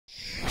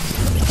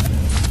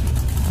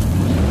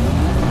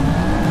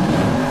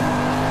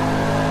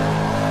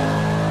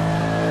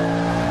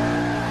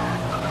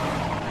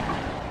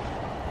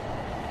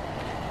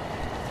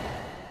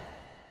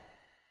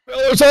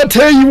Bubs, I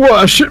tell you what,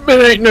 I should have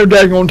been ain't no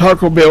daggone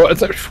Taco Bell. I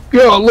thought,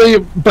 golly,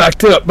 it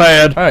backed up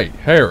bad. Hey,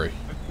 Harry.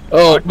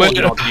 Oh, man.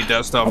 You don't eat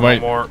that stuff no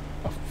more.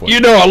 You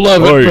know I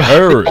love it. Hey,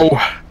 Harry.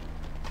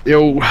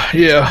 Yo,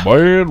 yeah.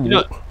 Man,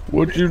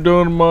 what you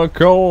done to my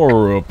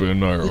car up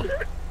in there?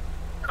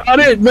 I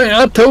didn't, man.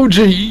 I told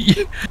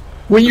you.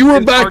 When you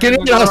were back in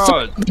I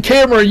saw the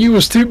camera, you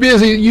was too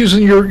busy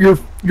using your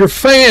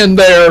fan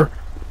there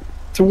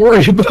to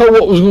worry about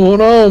what was going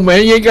on,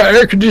 man. You ain't got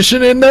air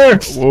conditioning in there.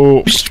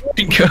 Well,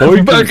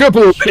 back up a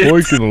little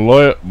bit. Speaking of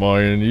that,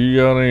 man, you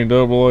got any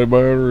AA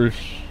batteries?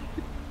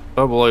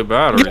 AA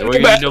batteries? What do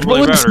you need AA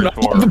batteries for?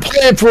 I have a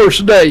plan for us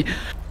today.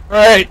 All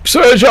right,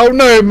 so as y'all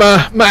know,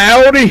 my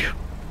Audi,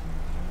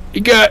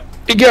 it got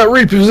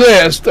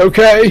repossessed.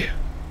 Okay.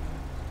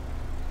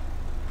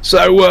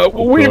 So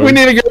we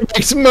need to go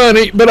make some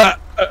money, but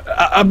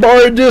I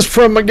borrowed this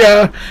from a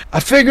guy. I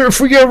figure if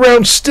we go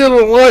around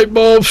stealing light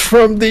bulbs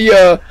from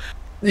the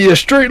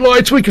street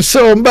lights, we can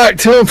sell them back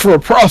to him for a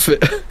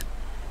profit.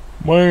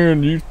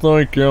 Man, you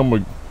think I'm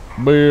gonna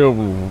be able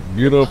to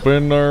get up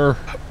in there?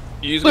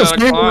 Listen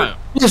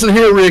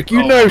here, Rick.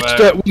 You know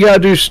stuff. We gotta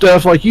do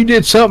stuff like you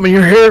did something.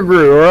 Your hair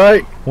grew. All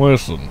right.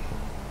 Listen,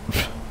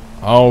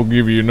 I'll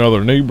give you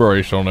another knee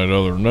brace on that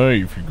other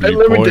knee if you keep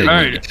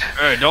playing.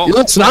 Hey, don't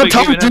listen. I'm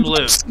talking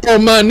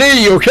on my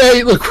knee.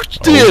 Okay. Look what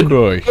you did.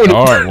 Okay.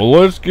 All right. Well,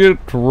 let's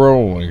get to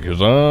rolling, cause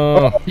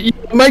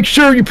make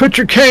sure you put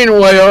your cane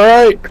away. All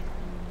right.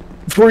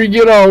 Before you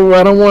get on,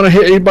 I don't want to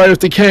hit anybody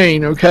with the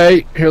cane.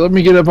 Okay. Here, let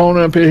me get up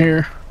in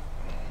here.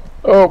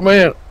 Oh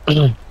man.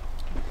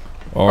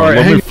 All right,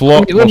 let me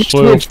flop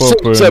myself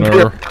up in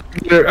there.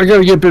 I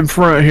gotta get up in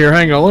front here.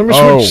 Hang on, let me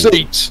switch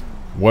seats.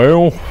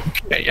 Well,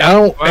 okay,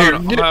 I'm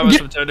having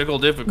some technical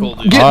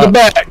difficulties. Get in the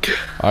back.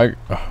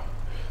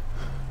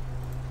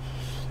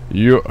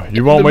 You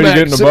want me to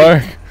get in the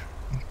back?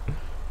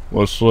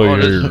 Let's see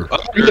here.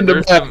 Get in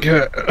the back.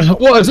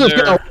 What is this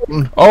guy?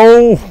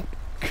 Oh,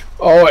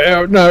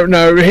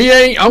 no, he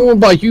ain't. I'm gonna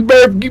bite. You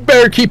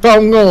better keep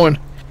on going.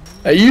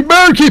 Hey, you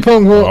better keep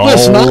on going.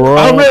 Listen,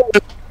 I'm ready.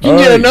 You can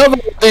get another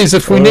one of these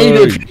if we need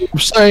it. You know what I'm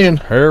saying,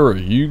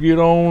 Harry, you get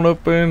on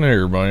up in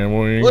here, man.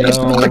 We ain't got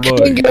all I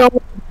can't get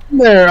on in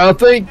there. I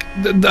think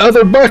the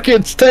other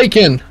bucket's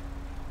taken.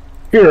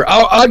 Here,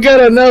 I got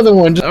another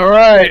one. All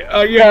right,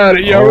 I got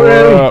it. Y'all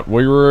ready? All right,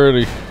 we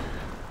ready.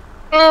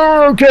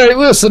 Okay,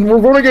 listen, we're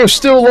gonna go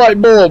steal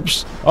light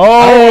bulbs.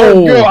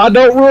 I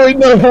don't really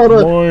know how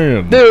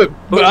to do it,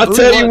 but I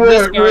tell you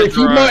what, Rick,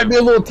 you might be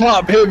a little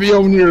top heavy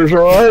on yours.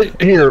 All right,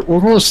 here,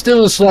 we're gonna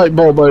steal this light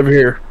bulb over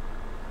here.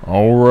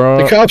 All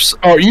right. The cops.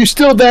 Oh, you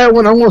steal that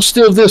one. I'm gonna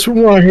steal this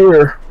one right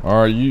here.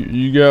 All right,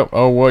 you got.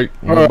 Oh wait,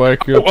 we'll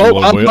back you up a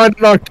little bit. I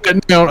might knock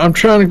that down. I'm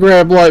trying to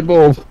grab light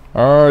bulb.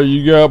 All right,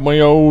 you got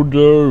me, old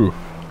Joe.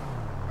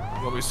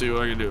 Let me see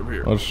what I can do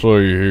here. Let's see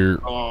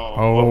here.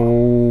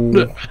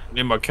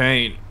 Need my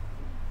cane.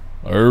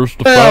 There's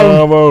the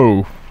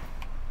 5-0.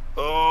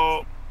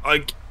 Oh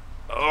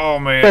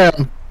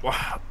man.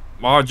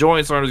 My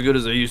joints aren't as good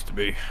as they used to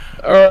be.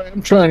 Alright,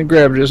 I'm trying to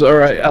grab this.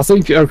 Alright, I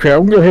think, okay,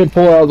 I'm going to go ahead and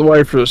pull out of the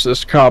way for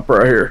this cop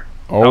right here.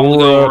 I'll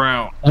go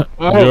around.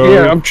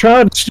 Yeah, I'm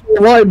trying to steal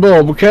a light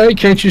bulb, okay?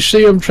 Can't you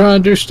see I'm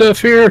trying to do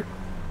stuff here?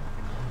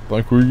 I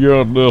think we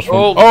got this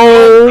one.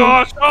 Oh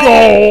gosh!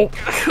 Oh.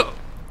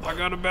 I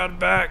got a bad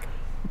back.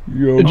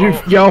 Did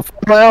y'all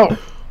fall out?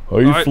 Oh,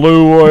 you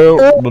flew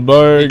out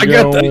the I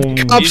got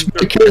the cops.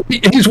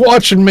 He's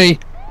watching me.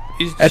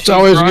 That's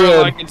always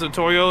good. Like it's a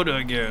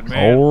Toyota again,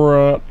 man. All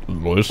right,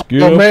 let's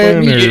get up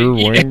in here.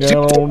 We ain't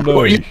got all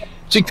day.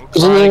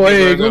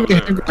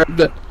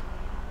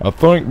 I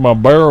think my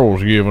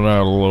barrel's giving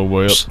out a little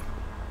bit.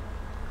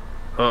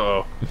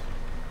 Uh-oh.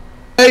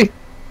 Hey.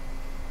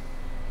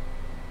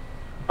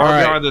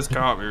 I'll guard this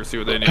cop here, see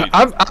what they need.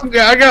 I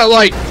got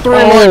like 3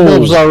 light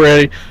bulbs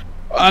already.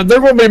 They're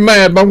gonna be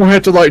mad, but I'm gonna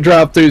have to like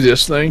drive through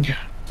this thing.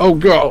 Oh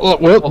god!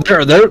 Look, well,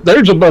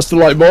 there's a busted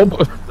light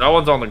bulb. That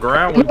one's on the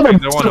ground.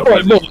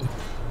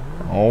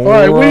 All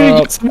right, we need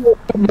to get some more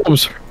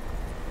bulbs.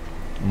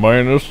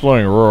 Man, this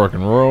thing rock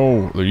and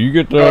roll. You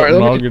get that,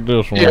 and I'll get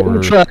this one over here. Yeah,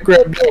 we'll try to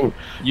grab that.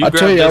 I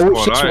tell you, I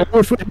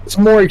wish we had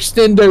some more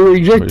extendo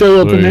ejecto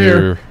up in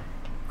here.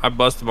 I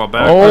busted my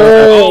back.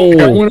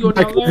 I went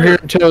back over here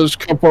and tell this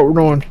cop what we're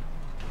doing.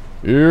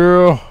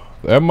 Yeah,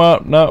 that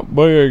might not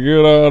be a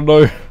good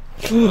idea.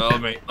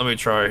 Let me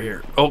try it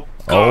here. Oh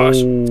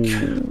gosh.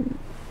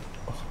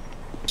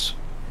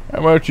 How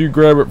about you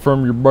grab it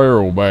from your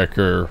barrel back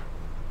there?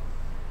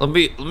 Let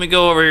me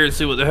go over here and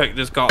see what the heck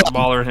this cop's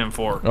bothering him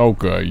for.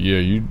 Okay,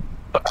 yeah,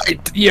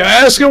 yeah,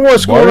 ask him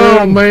what's going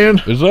on,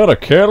 man. Is that a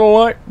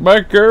Cadillac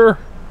back there?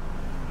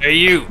 Hey,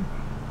 you.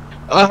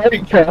 I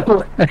hate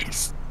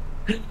Cadillacs.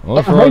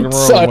 Let's rock and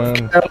roll,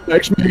 man.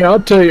 Cadillacs, man. I'll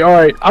tell you. All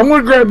right, I'm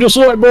gonna grab this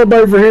light bulb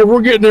over here. We're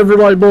getting every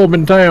light bulb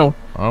in town.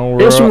 All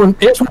right. It's one of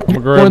those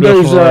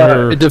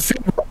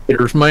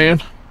defibrillators,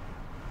 man.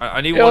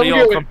 I need one of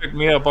y'all to come pick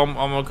me up. I'm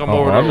gonna come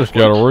over. I just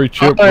gotta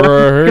reach up right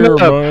here,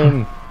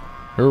 man.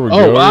 Here we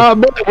go. I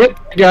bet that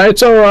guy.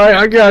 It's all right.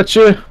 I got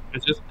you.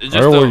 It's just a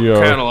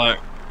Cadillac.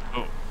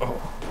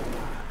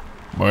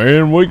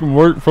 Man, we can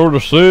work for the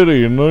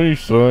city in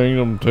these things,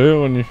 I'm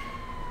telling you.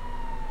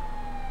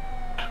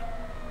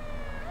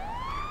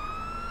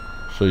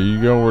 So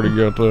you already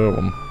got that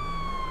one.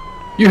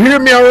 You hear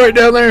me all right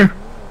down there?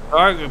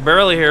 I can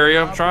barely hear you.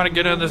 I'm trying to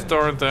get in this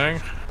darn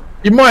thing.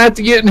 You might have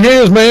to get in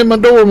his, man. My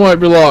door might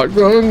be locked. I'm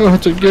gonna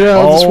have to get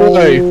out this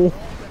way.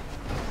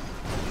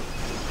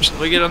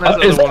 We get on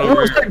this other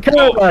one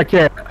over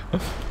here.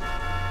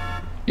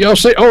 Y'all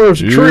see? Oh,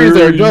 there's a tree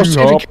there. Y'all see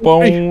hop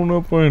on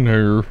up in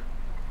here.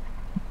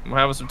 I'm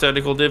having some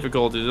technical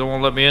difficulties. They don't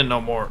want to let me in no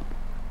more.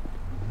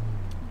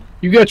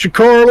 You got your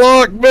car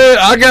locked, man?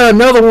 I got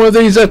another one of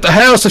these at the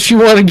house if you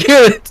want to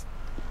get it.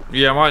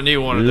 Yeah, I might need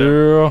one of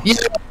them. Yeah.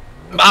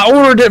 I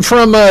ordered it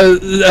from,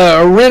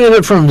 rented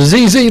it from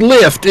ZZ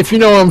Lift, if you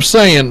know what I'm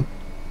saying.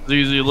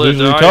 ZZ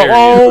Lift, I'm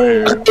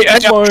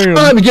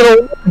trying to get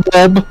a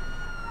bulb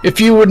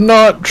if you would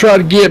not try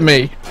to get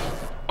me.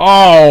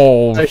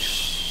 Oh,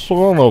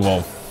 son of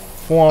a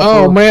flopper.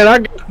 Oh, man,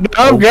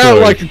 I've got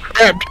like a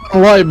crap ton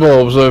of light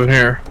bulbs over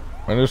here.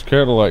 And this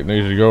Cadillac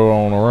needs to go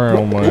on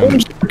around,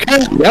 man. I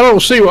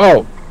don't see.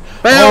 Oh,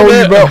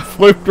 you about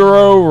flipped her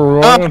over,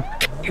 man.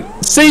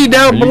 See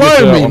down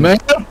below me, man.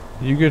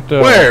 You get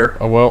that.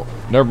 Where? Oh, well,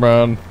 never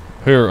mind.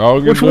 Here, I'll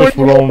get this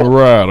one on the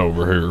right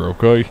over here,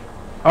 okay?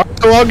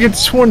 I'll get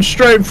this one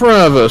straight in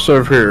front of us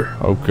over here.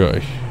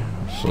 Okay.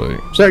 Let's see.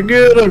 Is that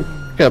good?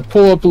 I gotta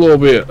pull up a little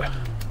bit.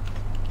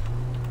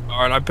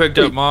 Alright, I picked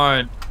up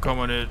mine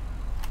coming in.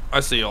 I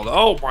see all the.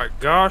 Oh my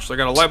gosh, I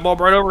got a light bulb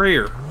right over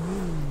here.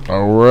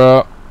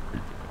 Alright.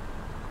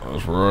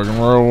 Let's rock and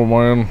roll,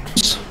 man.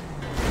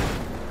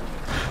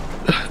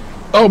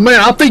 Oh man,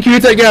 I think you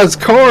hit that guy's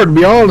car, to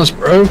be honest,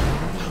 bro.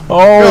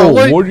 Oh,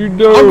 what you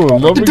doing?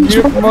 Let me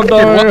get my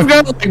damn. I've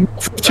got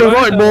like 2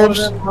 light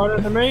bulbs.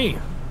 Running to me.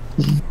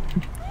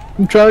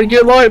 I'm trying to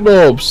get light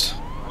bulbs.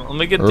 Let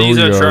me get these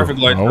traffic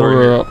lights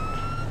over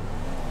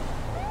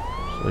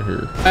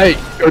here. Hey,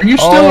 are you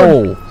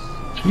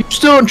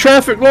still in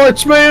traffic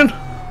lights, man?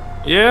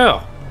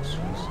 Yeah.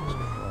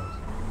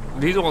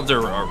 These ones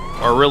are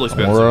really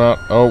expensive. Alright.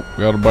 Oh,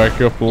 gotta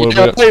back up a little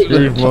bit.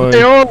 Excuse me.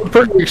 They are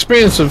pretty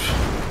expensive.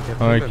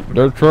 Thank you.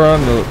 They're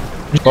trying to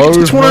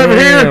close one over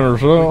here or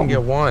something.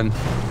 Get one.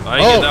 I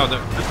ain't getting out.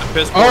 That's the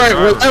piss poor Alright,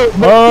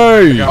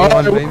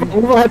 hey!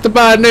 We're gonna have to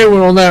buy a new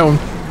one on that one.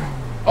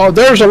 Oh,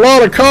 there's a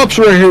lot of cops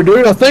right here,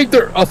 dude. I think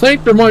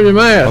they might be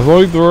mad. I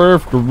think they're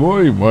after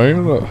me,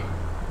 man.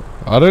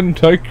 I didn't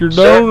take your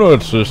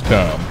donuts this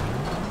time.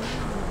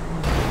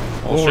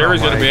 Well,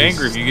 Sherry's gonna be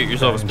angry if you get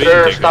yourself a speeding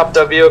ticket. Stop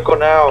the vehicle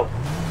now.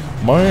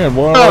 Man,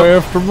 why are they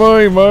after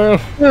me, man?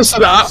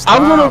 Listen,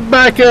 I'm gonna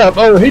back up.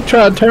 Oh, he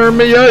tried to turn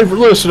me over.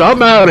 Listen,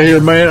 I'm out of here,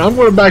 man. I'm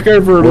gonna back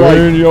over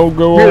like y'all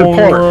go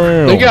on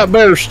around. They got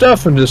better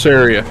stuff in this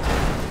area.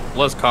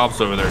 Less cops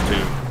over there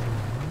too.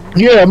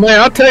 Yeah, man,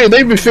 I tell you,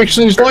 they be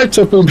fixing these lights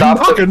up and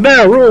knocking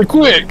down really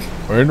quick.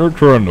 Man, they're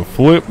trying to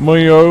flip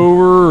me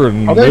over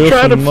and are they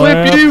trying to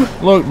flip you?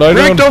 Look, they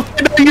Rick, don't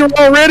you know you're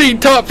already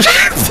top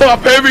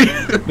heavy?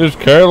 This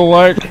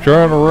Cadillac's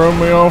trying to run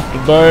me off the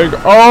dag.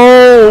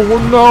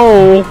 Oh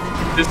no!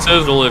 This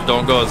scissor lift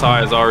don't go as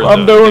high as ours.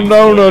 I'm doing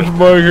donuts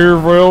back here,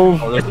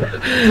 fellas.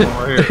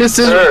 This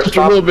is a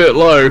little bit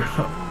low.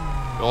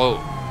 Oh,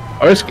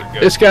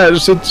 this guy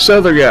just hit this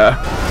other guy.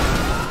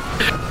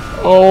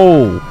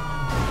 Oh.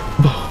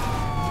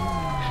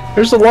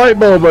 There's a light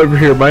bulb over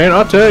here, man.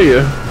 I'll tell you.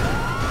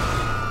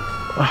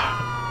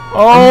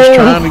 I'm just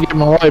trying to get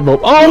my light bulb.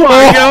 Oh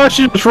my gosh,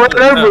 you just ran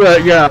over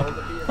that guy.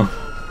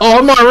 Oh,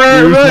 I might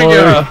run over that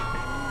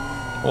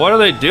guy. What are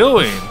they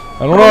doing?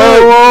 I don't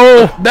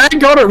know. They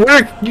got it,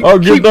 Rick. I'll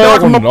get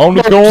that one on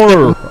the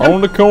corner.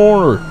 On the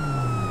corner.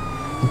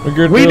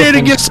 We need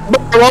to get some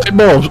light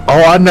bulbs.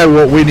 Oh, I know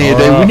what we need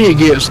to do. We need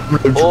to get some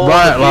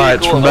bright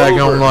lights from back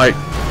on, like,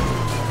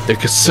 the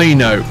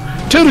casino.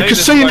 To the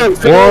casino.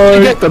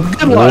 You get the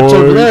good lights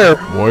over there.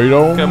 Wait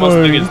on me. I must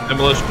think it's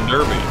Demolition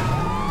Derby.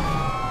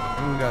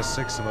 We got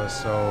 6 of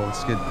us, so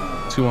let's get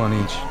 2 on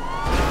each.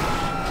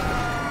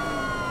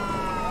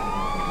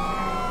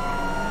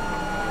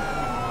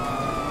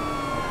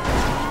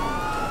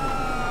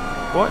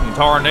 What in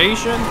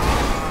tarnation?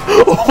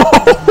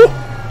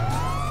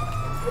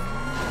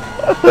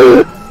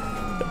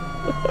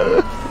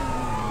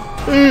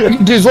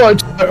 Just like,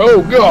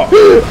 oh god.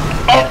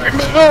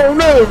 Oh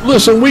no!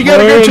 Listen, we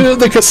gotta go to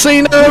the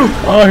casino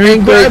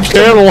and grab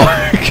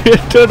Cadillac.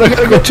 Get to the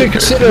go to the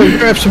casino and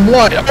grab some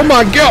light. Oh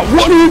my god!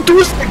 What are you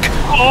doing?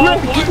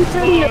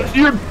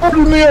 You're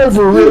pulling me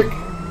over, Rick.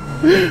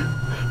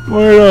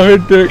 Man, I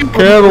hit that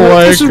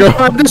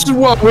Cadillac. This is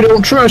why we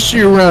don't trust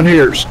you around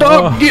here.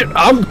 Stop!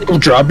 I'm gonna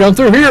drive down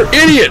through here,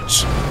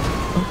 idiots.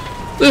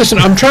 Listen,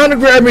 I'm trying to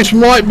grab me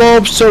some light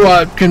bulbs so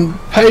I can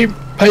pay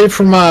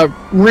for my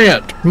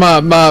rent,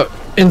 my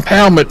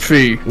impoundment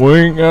fee. We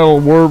ain't gotta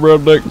worry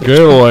about that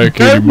Cadillac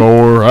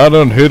anymore. I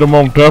done hit him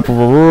on top of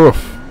a roof.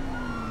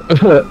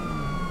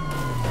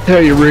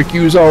 Tell you, Rick,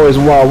 you was always a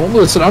wild one.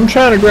 Listen, I'm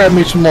trying to grab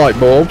me some light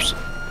bulbs.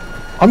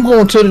 I'm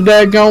going to the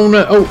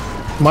daggone. Oh,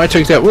 might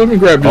take that. Let me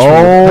grab this one.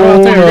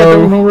 I think I got that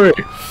one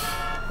already.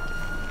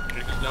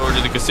 Over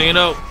to the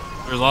casino.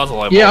 There's lots of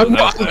light bulbs.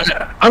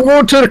 Yeah, I'm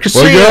going to the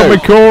casino. We got me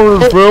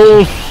cornered,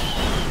 fellas.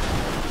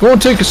 Going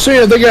to the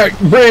casino. They got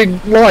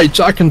big lights.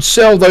 I can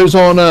sell those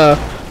on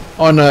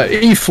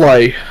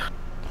E-Flay.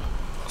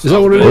 Is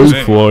that what it is?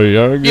 E-Flay.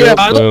 I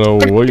got that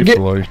old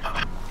E-Flay.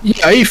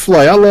 Yeah,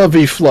 E-Flay. I love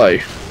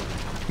E-Flay.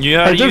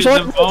 Yeah, hey, use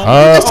them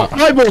phones.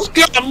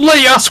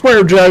 Golly, I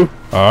swear, Joe.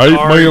 I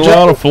ate me a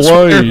lot of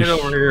fillets.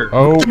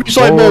 Oh,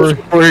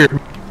 boy.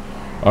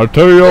 I'll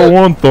tell y'all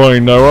one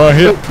thing though. I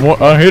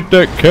hit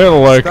that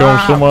Cadillac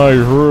on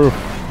somebody's roof.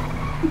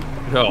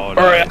 Oh, nice.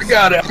 All right, I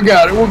got it.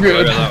 We're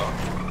good.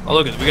 Oh,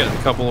 look, we got a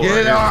couple over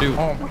here too.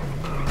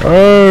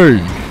 Hey.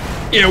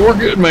 Yeah, we're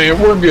good, man.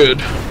 We're good.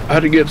 I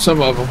had to get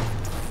some of them.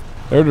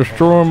 They're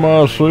destroying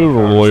my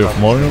scissor lift,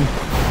 man.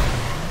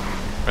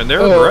 And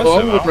they're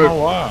aggressive. I don't know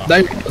why.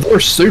 They're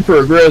super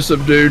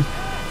aggressive, dude.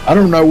 I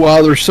don't know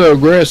why they're so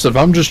aggressive.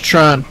 I'm just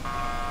trying.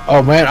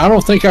 Oh man, I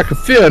don't think I could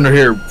fit under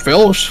here,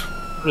 fellas.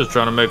 I'm just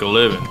trying to make a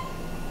living.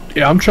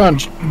 Yeah, I'm trying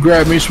to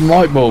grab me some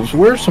light bulbs.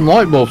 Where's some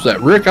light bulbs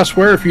at? Rick, I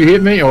swear if you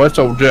hit me, oh, that's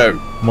old Joe.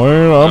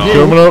 Man, I'm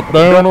coming up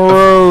down the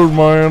road,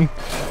 man.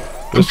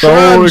 I'm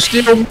trying to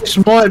steal me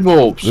some light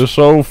bulbs. This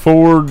old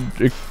Ford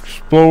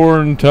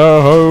Explorer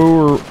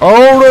Tahoe.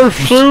 Oh, they're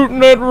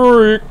shooting at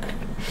Rick.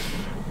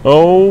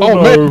 Oh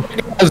no.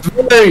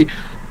 Man,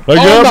 they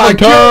got my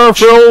tire,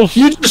 fellas.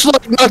 You just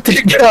like knocked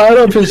that guy out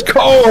of his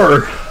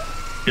car.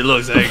 He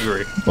looks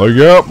angry. They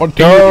got my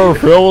tire,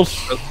 fellas.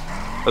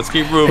 Let's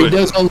keep moving. He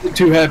doesn't look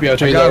too happy, I'll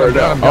tell you that right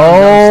now.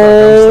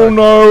 Oh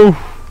no.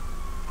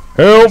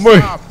 Help me.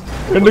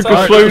 In the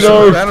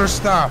casino. Better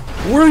stop.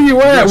 Where are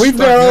you at? We've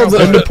got all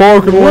the... In the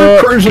parking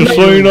lot,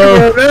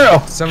 casino.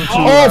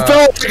 Oh,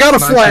 fellas, I got a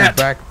flat.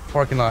 Back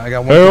parking lot. I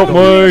got one. Help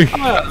me.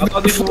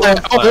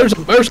 Oh,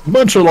 there's a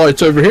bunch of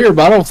lights over here,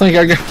 but I don't think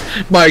I got...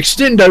 My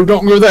extendo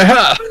don't go that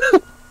high.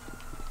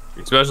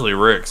 Especially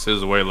Rick's. His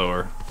is way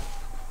lower.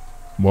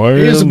 Man.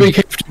 He is a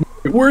big...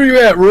 Where are you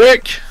at,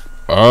 Rick?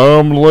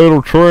 I'm a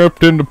little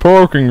trapped in the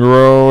parking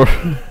garage.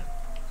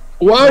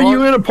 Why are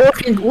you in a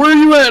parking... Where are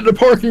you at in the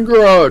parking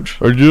garage?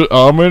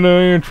 I'm in the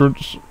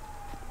entrance.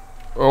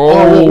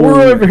 Oh, well,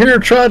 we're over here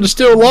trying to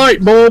steal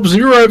light bulbs,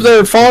 and you're over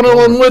there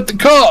funneling with the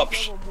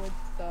cops.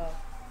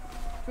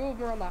 Two of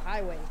them are on the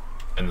highway.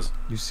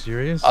 You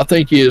serious? I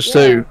think he is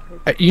too.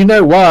 You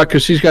know why?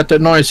 Because he's got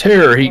that nice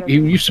hair. He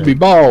used to be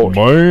bald.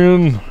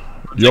 Man,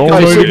 y'all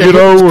need to get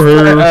over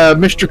here.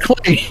 Mr.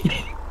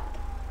 Clean.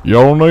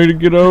 Y'all need to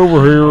get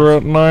over here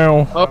right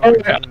now.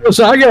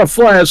 So I got a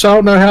flat, so I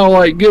don't know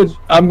how good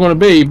I'm gonna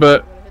be,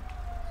 but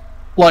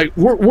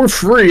we're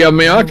free. I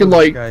mean, I can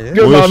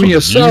go buy me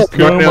a sub.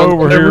 Come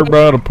over here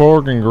by the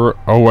parking garage.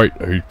 Oh wait,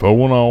 he's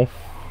pulling off.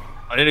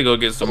 I need to go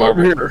get some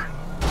over here.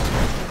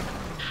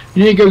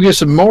 You need to go get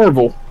some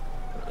Marvel.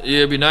 Yeah,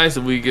 it'd be nice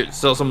if we could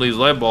sell some of these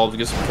light bulbs and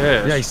get some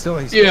cash. Yeah, he's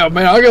still. Yeah,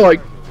 man, I got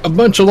a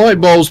bunch of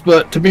light bulbs,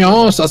 but to be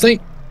honest, I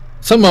think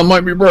some of them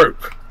might be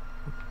broke.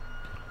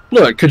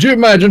 Look, could you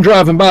imagine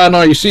driving by and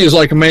all you see is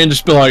a man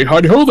just be like,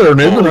 "Howdy ho there,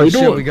 nigga, how you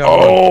doing?"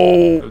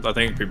 I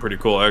think it'd be pretty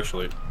cool,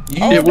 actually.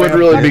 It would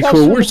really be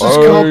cool. Where's this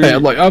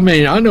compound? I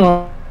mean, I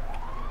know.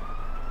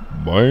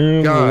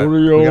 Man, God, what are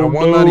y'all doing?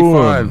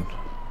 195.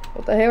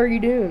 What the hell are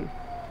you doing?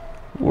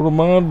 What am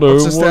I doing?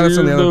 What's the status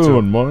what on are the you other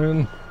doing, two?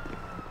 man?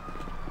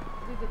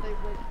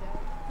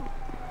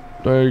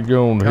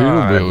 Daggone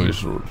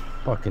hillbillies.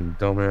 Fucking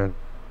dumbass.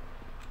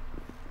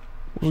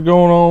 What's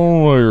going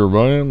on there,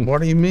 man?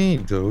 What do you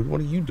mean, dude?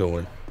 What are you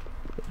doing?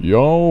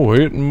 Y'all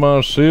hitting my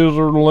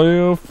scissor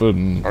lift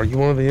and... Are you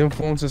one of the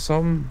influencers or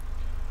something?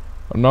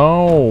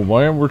 No,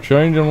 man, we're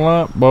changing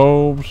light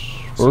bulbs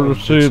for the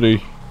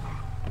city.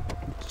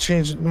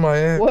 Change my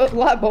ass. What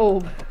light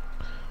bulb?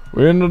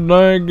 In the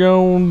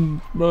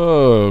daggone,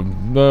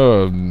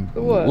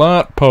 What?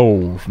 light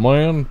poles,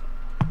 man.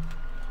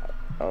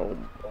 Oh,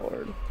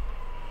 Lord.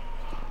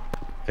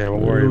 Okay, we'll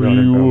worry about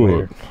it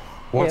later.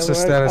 What's the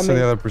status of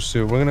the other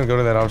pursuit? We're gonna go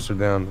to that officer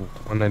down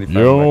 195.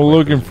 Y'all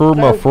looking for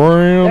my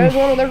friends?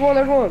 There's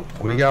one.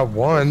 We got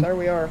one. Yes, there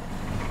we are.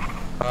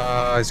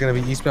 It's gonna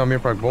be eastbound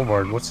Mirror Park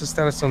Boulevard. What's the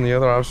status on the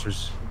other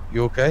officers?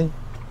 You okay?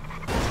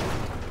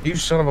 You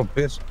son of a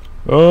bitch.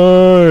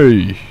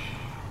 Hey!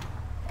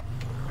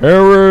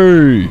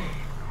 Harry!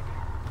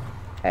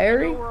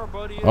 Harry?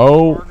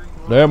 Oh,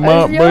 that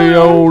might be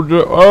old.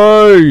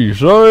 Hey,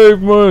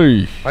 save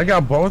me! I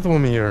got both of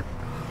them here.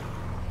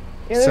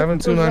 Yeah,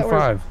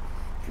 7295.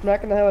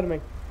 Smacking the hell out of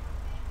me.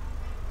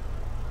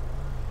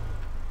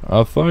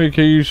 I think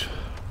he's...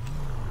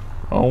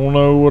 I don't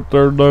know what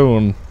they're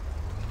doing.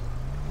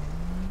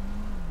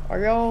 Are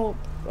y'all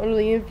under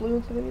the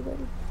influence of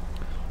anything?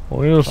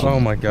 Well, oh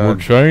my God.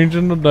 We're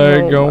changing the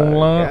daggone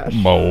light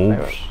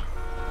bulbs.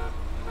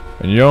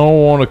 And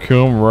y'all want to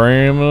come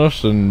ramming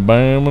us and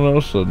bamming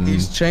us and...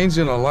 He's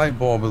changing a light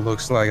bulb, it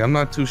looks like. I'm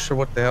not too sure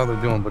what the hell they're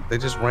doing, but they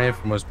just ran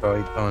from us about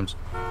 8 times.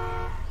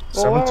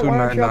 Well,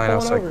 7299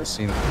 outside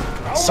casino.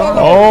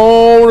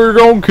 Oh, they're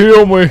gonna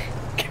kill me.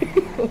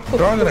 They're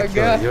gonna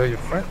kill you. You're your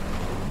friend.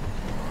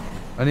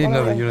 I need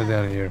another unit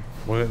down here.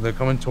 They're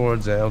coming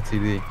towards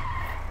LTD.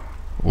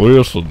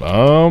 Listen,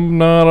 I'm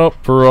not up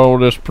for all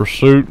this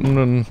pursuiting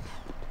and...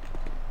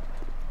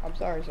 I'm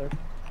sorry, sir.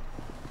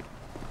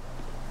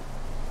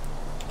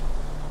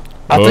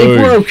 I think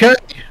we're okay.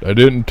 They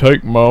didn't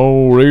take my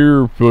old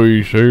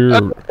earpiece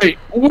here. Hey,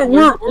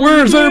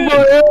 where's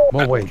everybody else?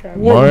 Well, wait.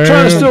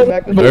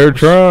 They're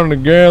trying to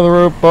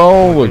gather up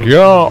all the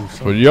cops,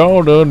 but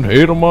y'all done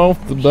hit them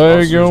off the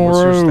daggone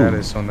road.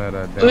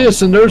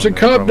 Listen, there's a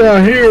cop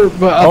down here,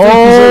 but I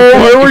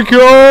think here we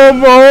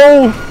come!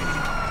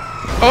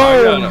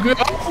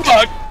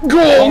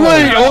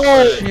 Golly!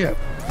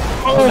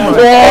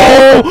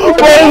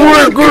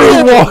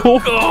 Oh,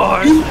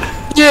 God!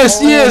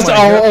 Yes.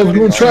 I was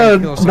gonna try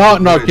to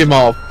not knock him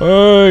off.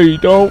 Hey,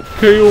 don't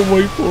kill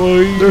me,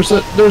 please.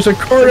 There's a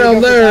car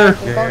down there.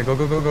 Yeah, go.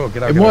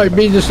 Get out. It might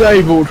be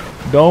disabled.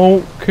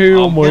 Don't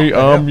kill me.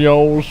 I'm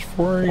y'all's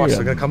friend. Watch,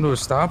 they're gonna come to a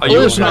stop.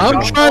 Listen,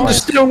 I'm trying to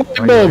steal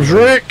light bulbs,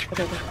 Rick.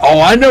 Oh,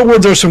 I know where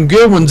there's some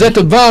good ones at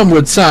the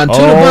Vinewood sign. To the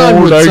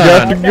Vinewood they sign.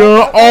 got the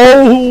gun.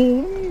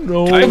 Oh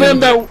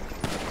no.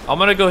 I'm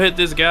gonna go hit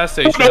this gas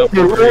station. They got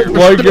the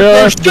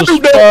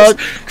spike.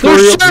 They're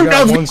shooting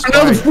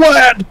another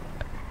flat.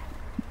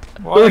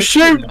 They're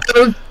shooting.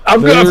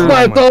 I've got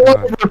flats all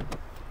over.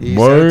 He's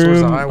headed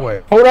towards the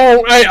highway. Hold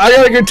on, hey, I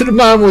gotta get to the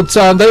Vinewood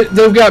sign.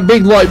 They've got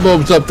big light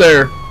bulbs up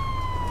there.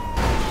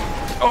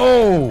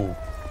 Oh!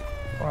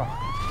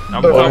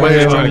 I'm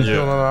trying to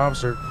kill another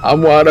officer.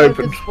 I'm wide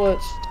open.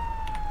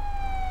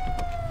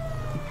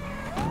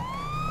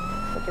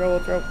 We'll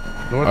throw.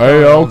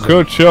 Hey, I'll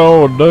cut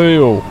y'all a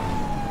deal.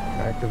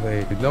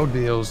 Activated. No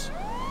deals.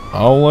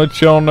 I'll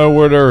let y'all know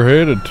where they're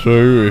headed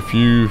to if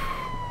you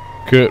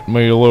cut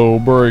me a little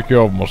break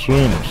off my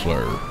sentence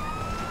there.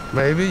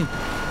 Maybe.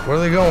 Where are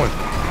they going?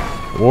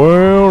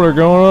 Well, they're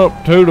going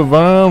up to the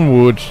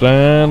Vinewood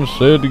sign,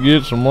 said to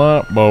get some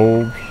light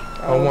bulbs.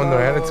 Oh, when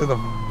they're headed to the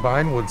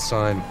Vinewood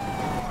sign.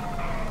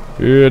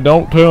 Yeah,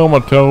 don't tell them I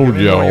told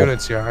y'all.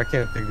 Units here. I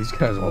can't take these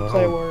guys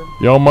alone.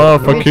 Y'all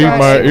mind if I keep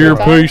my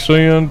earpiece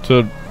in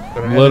to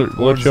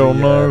let y'all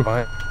know?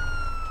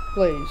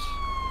 Please.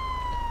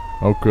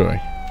 Okay.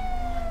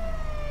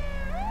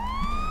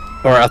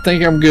 Alright, I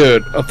think I'm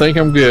good. I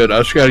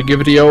just gotta give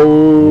it the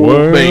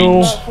old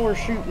beans. Where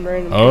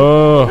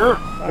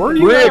are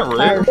you at,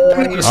 Rick?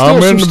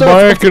 I'm in the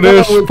back of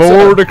this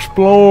Ford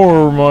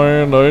Explorer,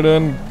 man. They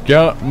done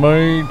got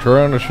me,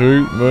 trying to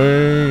shoot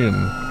me,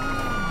 and...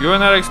 You in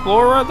that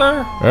Explorer right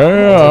there?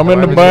 Yeah, I'm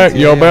in the back.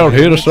 Y'all about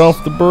hit us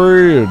off the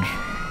bridge.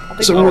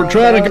 So we're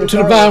trying to go to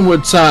the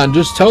Vinewood sign.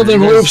 Just tell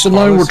them leave us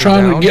alone. We're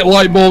trying to get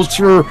light bulbs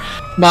for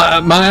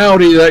my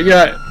Audi that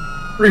got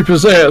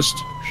repossessed.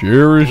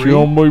 Sherry's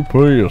gonna be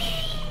pissed.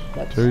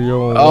 Tell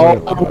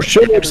y'all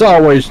Sherry's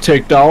always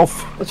ticked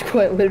off. That's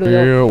quite literally.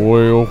 Yeah,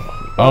 well,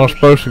 I was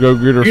supposed to go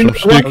get her some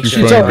sticky fingers.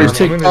 She's always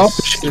ticked off.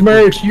 She's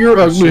married to your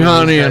ugly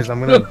honey. I'm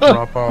gonna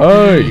drop off.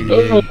 Hey.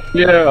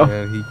 Yeah.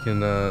 And he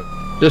can.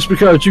 Just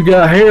because you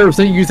got hair,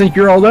 you think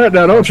you're all that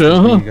now, don't you?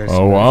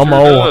 Oh, I'm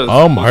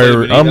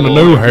Harry. I'm the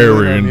new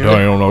Harry in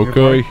town.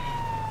 Okay.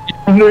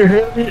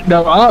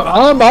 No,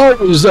 I'm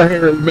always the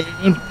hairy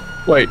man.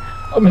 Wait,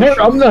 I'm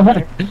the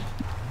Harry.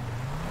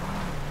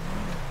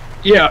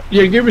 Yeah,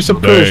 give me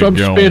some push. I'm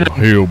spinning.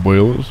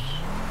 Hillbillies.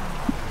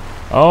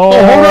 Hold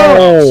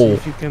on. See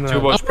if you can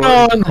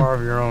car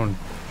of your own.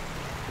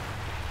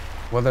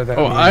 Whether that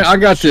I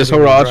got this.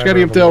 Hold on, I just gotta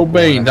get the old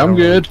beans. I'm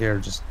good.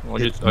 Man,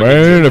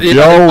 if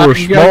y'all were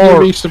smart.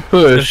 Give me some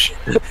push.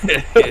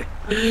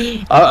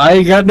 I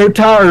ain't got no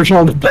tires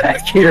on the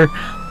back here.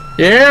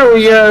 There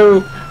we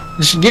go.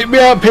 Just get me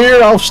up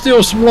here. I'll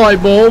steal some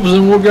light bulbs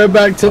and we'll go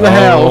back to the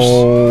house.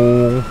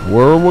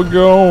 Where are we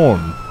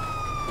going?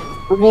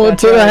 We're going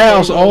to the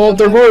house. Oh,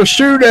 they're going to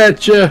shoot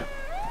at you.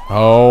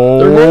 Oh,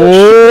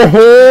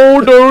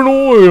 don't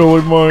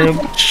wheelie, man.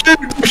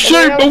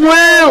 Shoot the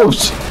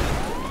wheels.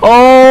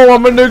 Oh,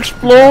 I'm an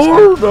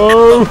Explorer.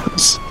 No.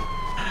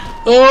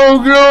 Oh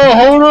god,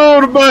 hold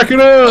on to back it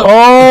up.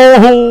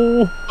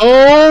 Oh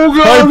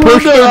god. Hey,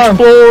 push the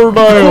Explorer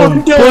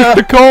down. Push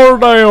the car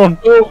down.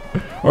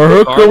 Or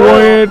hook a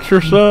winch or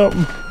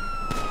something.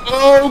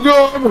 Oh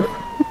god.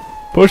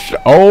 Push.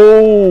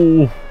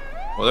 Oh.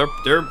 Well,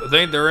 I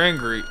think they're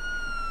angry.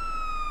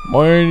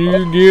 Man, you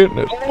getting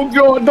it? Oh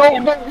god,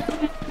 don't.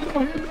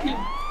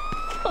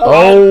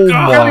 Oh my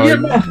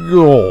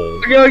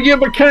god! I gotta get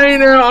my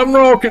cane out. I'm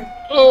rocking.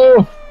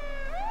 Oh.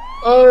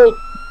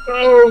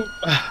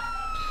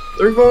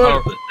 They're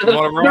going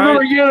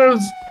to get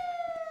us.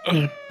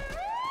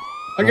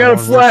 I got a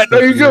flat. No,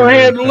 you go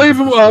ahead and leave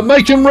them.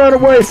 Make them run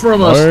away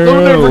from us. Well,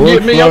 Don't ever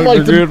get me. I'm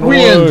like the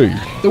wind. Away.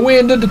 The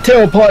wind in the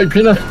tailpipe,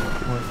 you know.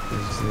 What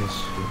is this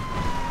shit?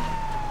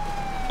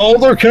 Oh,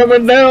 they're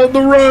coming down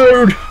the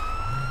road.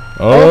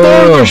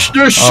 Oh, they're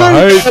shooting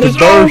at us.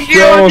 Oh,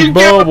 God, you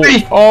got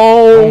me.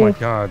 Oh my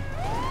god.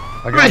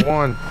 I got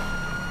one.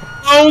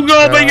 Oh,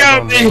 God, they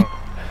got me.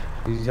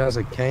 He has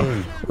a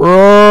cane.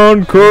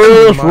 Run,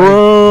 Chris,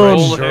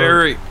 run.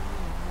 Harry.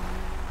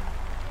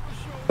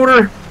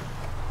 Shoulder.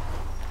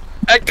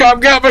 That cop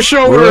got my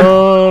shoulder.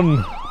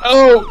 Run.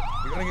 Oh.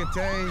 You're gonna get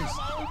tased.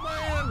 Oh,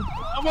 man.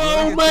 Come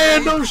on,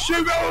 man, don't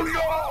shoot me.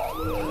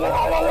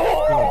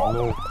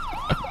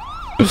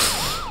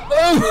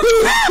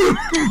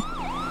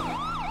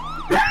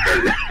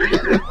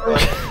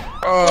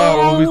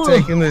 Oh, we'll be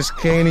taking this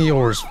can of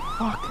yours.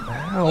 Fucking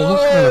hell,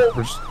 what kind of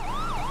person?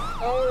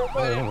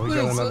 Man, we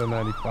got another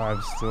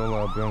 95. Still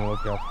be on the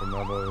lookout for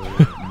another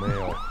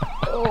male.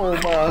 Oh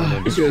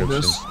my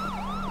goodness.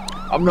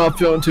 I'm not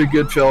feeling too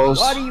good, fellas.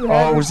 Why do you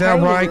have Was that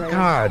right? right?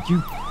 God,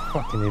 you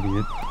fucking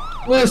idiot.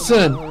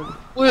 Listen.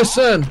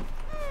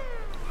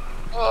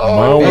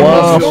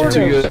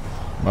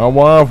 My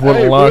wife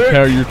wouldn't like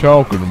how you're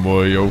talking to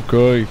me,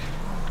 okay?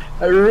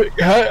 Hey,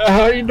 Rick,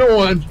 how you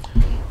doing?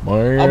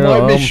 Man, I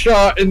might be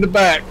shot in the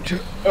back.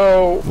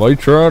 Oh. They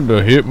tried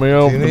to hit me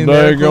off the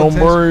daggone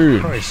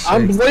bridge.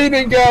 I'm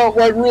bleeding out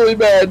like really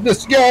bad.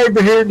 This guy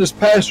over here in this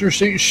passenger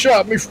seat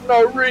shot me for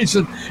no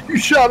reason. You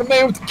shot a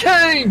man with a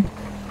cane.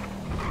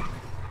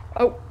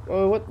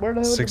 Where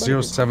the hell?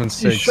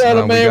 6076. You shot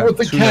a man with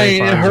a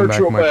cane. It hurt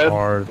real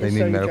bad. They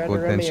need medical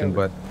attention,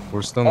 but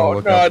we're still on the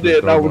lookout. No, I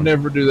didn't. I would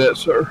never do that,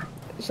 sir.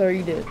 Sir,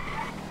 you did.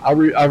 I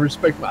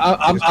respect my.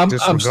 I'm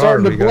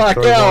starting to black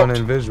out.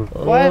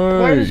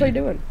 What is he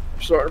doing?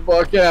 I'm starting to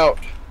black out.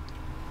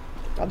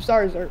 I'm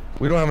sorry, sir.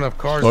 We don't have enough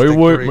cars. Stay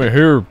with me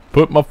here.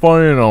 Put my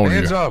fan on you.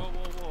 Hands up.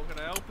 Whoa, can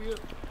I help you?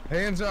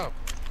 Hands up.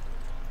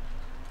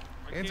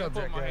 Hands up,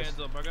 jackass.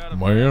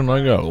 Man,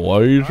 I got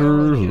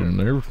lasers and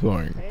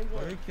everything.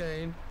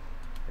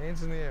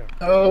 Hands in the air.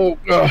 Oh,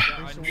 God.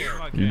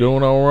 You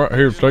doing all right?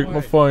 Here, take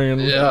my fan.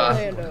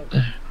 Yeah.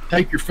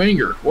 Take your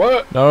finger.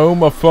 What? No,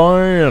 my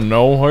fan.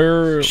 No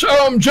hair.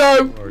 Show him,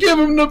 Joe. Give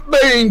him the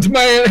beans,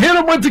 man. Hit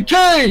him with the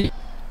cane.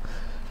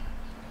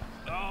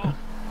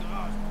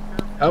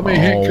 How many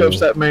handcuffs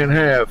that man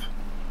have?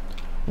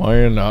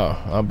 Man,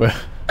 I bet.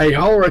 Hey,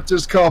 holler at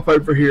this cop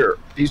over here.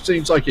 He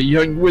seems like a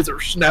young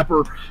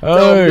whippersnapper.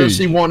 Hey. Does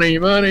he want any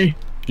money?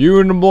 You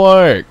in the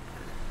black.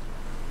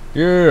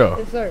 Yeah.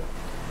 Yes, sir.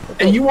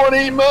 Hey, you want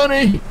any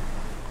money?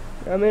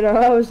 I mean,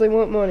 I obviously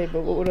want money,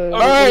 but what would all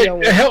right,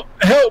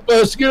 help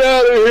us get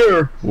out of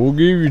here. We'll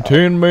give you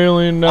 $10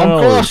 million. I'm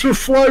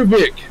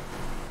claustrophobic.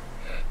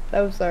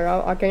 No, sir,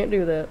 I can't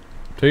do that.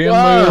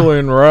 $10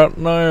 million right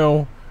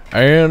now,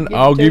 and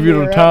I'll give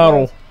you the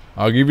title.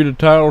 I'll give you the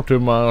title to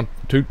my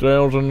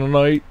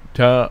 2008.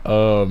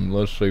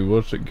 Let's see,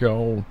 what's it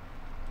called?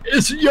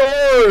 It's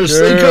yours.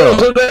 Yeah. It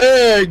goes an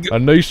egg. A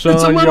Nissan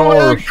It's a little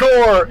Yaris. egg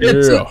car.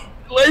 Yeah.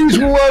 Ladies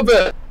will love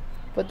it.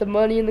 Put the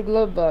money in the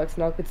glove box,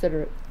 and I'll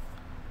consider it.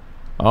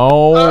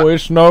 Oh,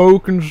 it's no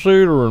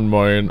considering,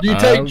 man. Do you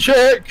take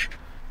check?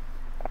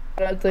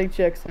 I'll take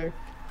check, sir.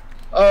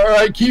 All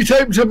right, can you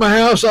take me to my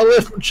house? I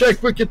left my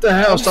checkbook at the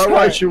house. I'll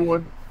write you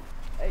one.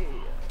 Hey.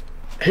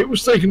 He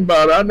was thinking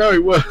about it. I know he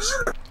was.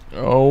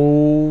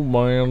 Oh,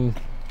 man.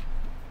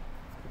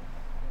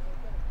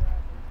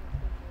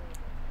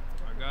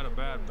 I got a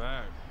bad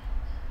bag.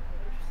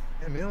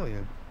 10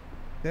 million.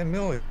 10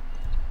 million.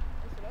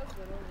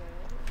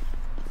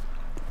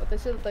 But they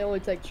said that they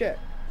only take check.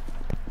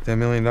 $10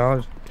 million?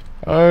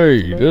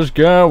 Hey, this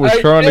guy was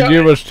trying to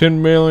give us $10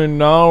 million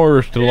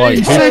to like.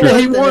 He said that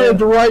he wanted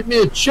to write me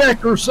a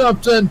check or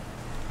something.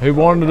 He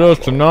wanted us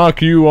to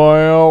knock you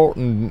out,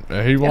 and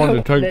he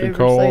wanted to take the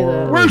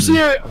car. Where's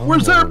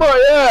everybody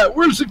at?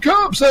 Where's the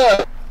cops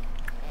at?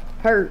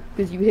 Hurt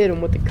because you hit him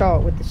with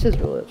the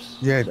scissor lips.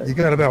 Yeah, sir. you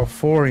got about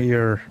 4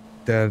 here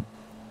that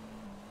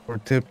were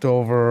tipped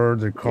over.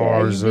 Their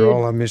cars, they're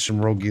all on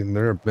Mission Road getting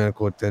their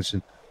medical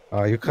attention.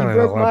 You're kind of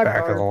at the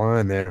back of the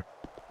line there.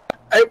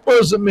 It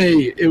wasn't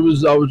me. It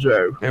was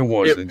Joe. It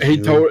wasn't. He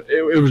told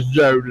it was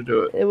Joe to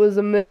do it. It was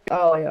a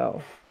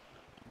y'all.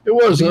 It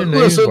wasn't.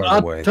 Listen,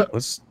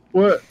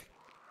 what?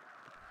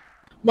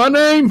 My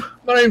name's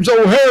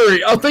Old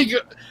Harry. I think you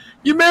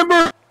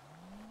remember.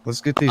 Let's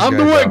get these. I'm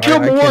the one that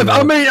killed my wife.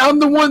 I mean, I'm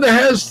the one that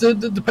has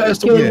the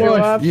passed away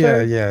wife.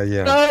 Yeah.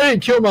 No, I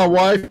didn't kill my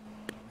wife.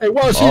 Hey,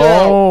 why she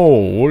out?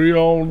 What are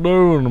y'all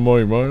doing to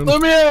me, man?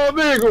 Let me out of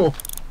the vehicle.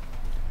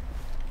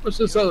 What's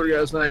this other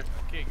guy's name?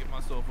 I can't get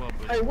myself up.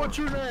 Hey, what's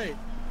your name?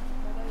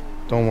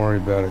 Don't worry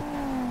about it.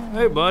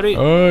 Hey, buddy.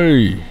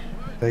 Hey.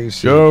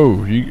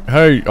 Joe,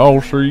 hey,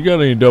 officer, you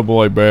got any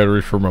AA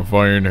batteries for my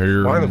fan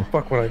here? Why the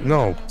fuck would I?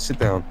 No, sit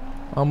down.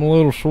 I'm a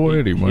little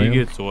sweaty, man.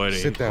 You get sweaty.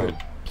 Sit down.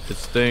 It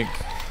stinks.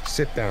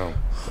 Sit down.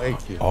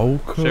 Thank you.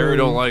 Okay. Sherry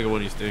don't like it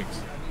when he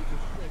stinks.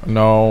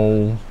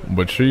 No,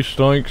 but she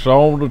stinks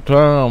all the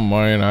time,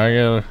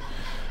 man.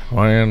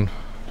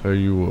 Tell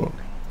you what.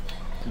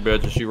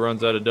 Betcha she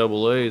runs out of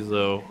AA's,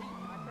 though.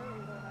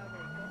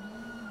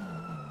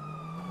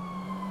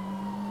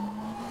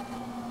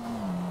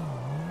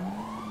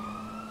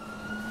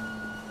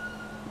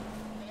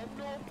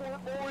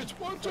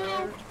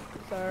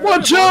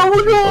 Watch out,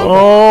 we're going!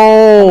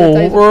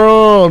 Oh,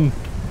 run!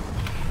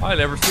 I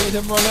never seen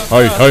him run up.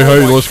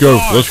 Hey, let's go.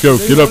 Let's go.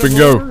 Get up and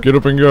go. Get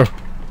up and go.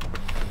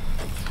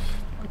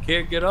 I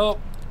can't get up.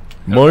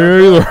 Me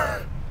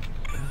either.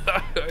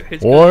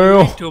 It's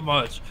well. Too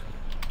much.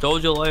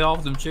 Told you to lay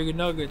off them chicken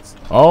nuggets.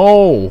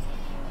 Oh,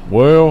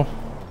 well.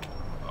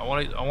 I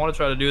want to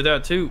try to do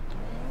that too.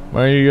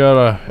 Man, you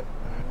gotta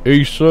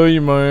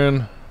EC,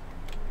 man.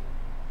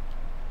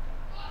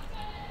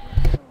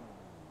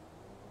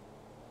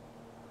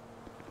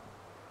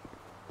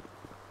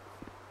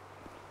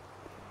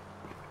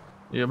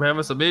 Yeah, I'm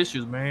having some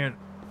issues, man.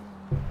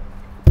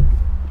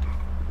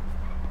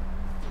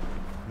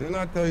 Didn't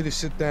I tell you to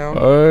sit down?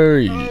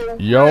 Hey,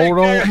 y'all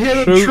don't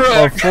shoot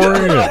a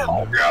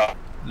friend.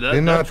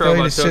 Didn't I tell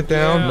you to sit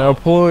down? Now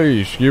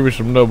please, give me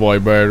some AA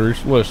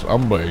batteries. Listen,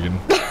 I'm begging.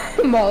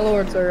 My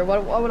lord, sir. Why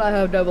would I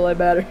have AA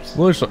batteries?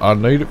 Listen, I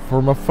need it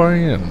for my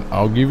fan.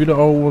 I'll give you the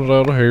old ones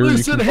out of here.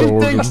 Listen, you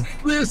can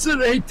charge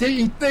them.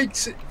 he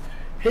thinks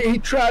he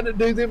tried to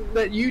do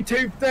that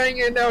YouTube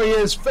thing and now he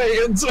has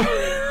fans.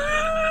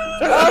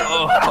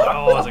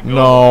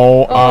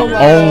 No,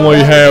 I only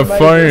have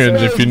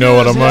fans if you know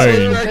what I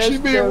mean. Actually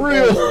being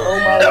real. Oh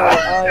my lord,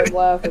 I am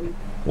laughing.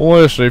 Well,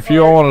 listen, if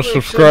you want to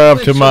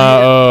subscribe to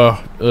my,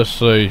 let's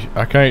see,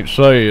 I can't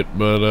say it,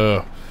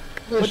 but,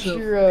 What's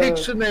your,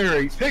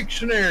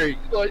 Pictionary,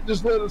 like,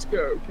 just let us go,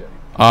 okay?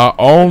 I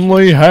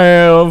only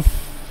have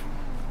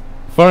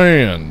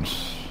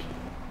fans.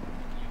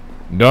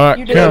 You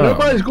do,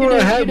 Nobody's going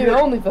to have you do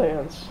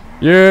OnlyFans.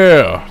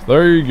 Yeah,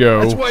 there you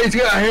go. That's why he's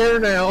got hair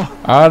now.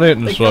 I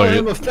didn't They call say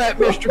him it. a fat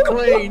Mr.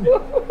 Clean.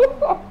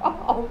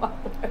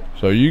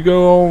 So you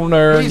go on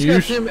there and He's you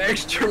got them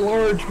extra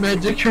large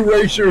magic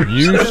erasers.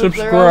 you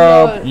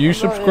subscribe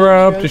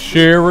to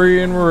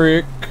Sherry and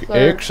Rick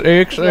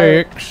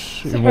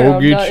XXX and we'll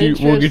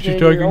get you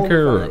taken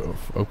care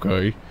of.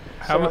 Okay.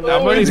 How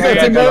many He's got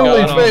them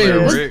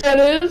OnlyFans.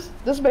 That is.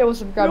 This man will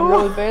subscribe to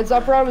OnlyFans. I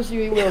promise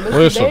you he will. Mr.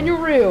 Listen, Daniel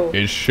Real.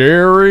 It's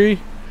Sherry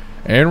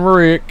and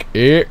Rick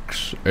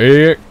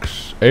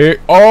XXX.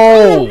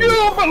 Oh!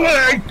 my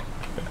leg!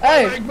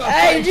 Hey,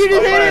 did you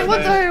just hit it? What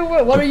the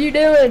hell? What are you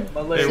doing?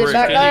 Hey, Sit Rick,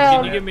 back down.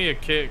 can you give me a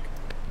kick?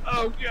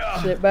 Oh,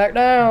 God. Sit back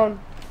down.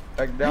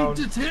 Back down.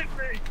 He just hit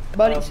me.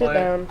 Buddy, sit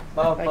down.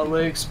 My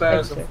leg's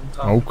spasming from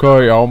time.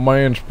 Okay, I'll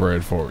man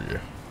spread for you.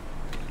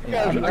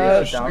 Man,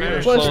 Close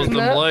close to them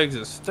that. legs.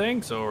 It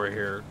stinks over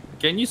here.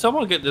 Can you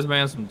someone get this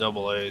man some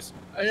double A's?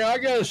 Hey, I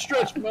gotta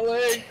stretch my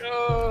leg.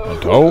 I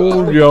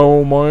told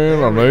y'all,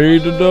 man, I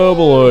need the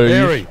double A's.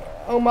 Harry,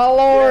 Oh my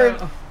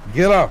lord.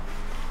 get up.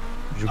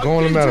 You're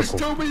going to He just medical.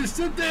 told me to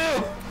sit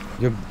down.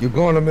 You're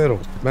going to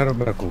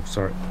medical.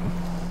 Sorry.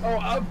 Oh,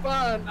 I'm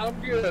fine. I'm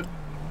good.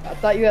 I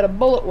thought you had a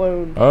bullet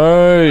wound.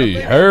 Hey, I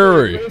think I'm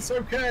Harry. good, but it's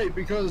okay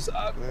because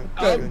I'm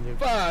You're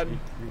fine.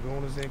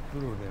 going to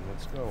Zancudo then.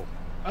 Let's go.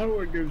 I don't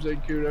want to go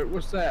Zancudo.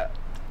 What's that?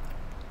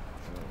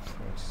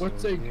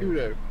 What's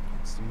Zancudo?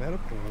 It's the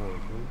medical ward,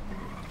 dude.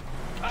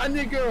 I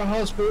need to go to the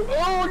hospital.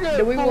 Oh, I got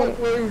Do a we bullet want-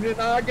 wound and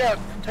I got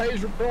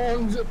taser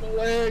prongs in my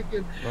leg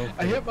and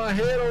I hit my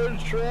head on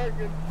his truck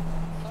and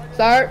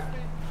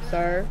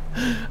Sir.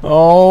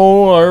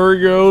 Oh, there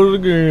he goes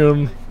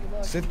again.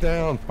 Sit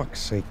down. Fuck's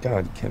sake.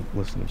 God, you can't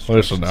listen to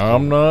Listen,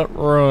 I'm not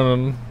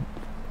running.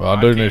 Well,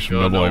 I do need some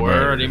double A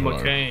Eddie batteries.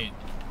 McCain.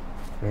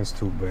 That's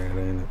too bad,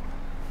 ain't it?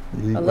 I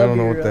love don't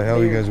know your, what the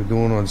hell you beard. guys are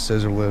doing on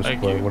scissor lifts,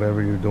 Thank but you.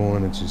 whatever you're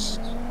doing, it's just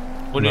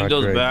We need not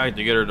those great. back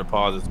to get her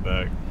deposits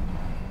back.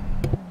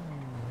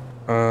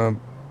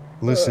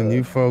 Listen,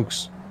 you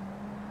folks.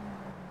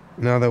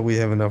 Now that we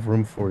have enough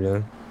room for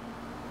you,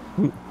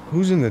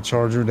 who's in the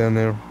Charger down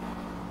there?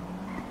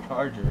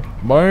 Charger.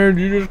 Man,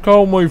 you just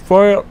called me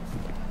fat.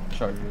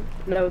 Charger.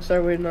 No,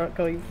 sir, we did not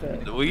call you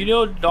fat. Well, you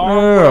know darn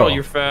well Yeah.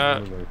 you're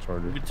fat.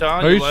 Charger. You're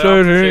telling He you said he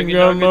loud, ain't chicken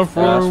got nuggets, enough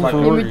room That's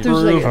for Give me 2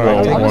 seconds. Alright,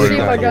 I'm take gonna it see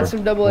if I back. got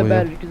some double A Will you?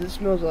 batteries because it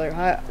smells like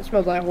it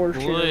smells like horse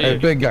shit. Please. Hey,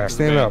 big guy,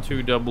 stand up.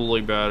 2 double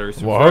A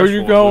batteries. Well, who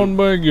you calling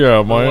big guy,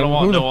 I man?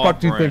 want Who the no fuck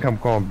do you off-brand. think I'm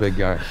calling big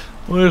guy?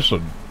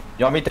 Listen,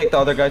 You want me to take the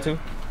other guy too?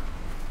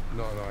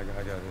 No, I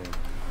got him.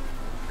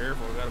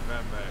 Careful, I got a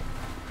bad back.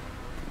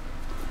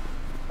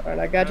 Alright,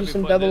 I got you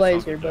some double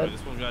A's here, bud.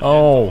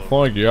 oh,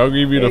 thank you. I'll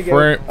give you There the you go.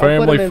 I'll put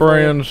family 'em in for you.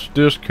 friends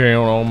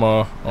discount on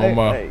my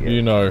There you go.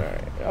 you know.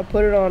 Alright, I'll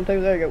put it on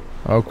too. There you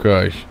go.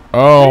 Okay.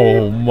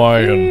 Oh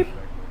man,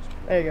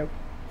 There you go.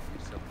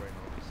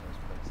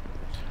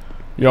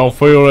 y'all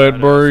feel that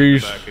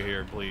breeze? Back of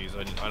here, please.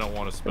 I don't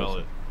want to smell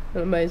it.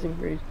 An amazing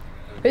breeze.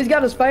 He's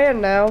got his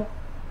fan now.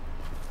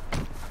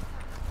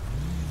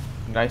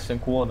 Nice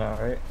and cool now,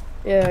 right?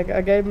 Yeah,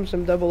 I gave him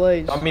some double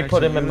A's. Want me to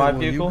put him in my Will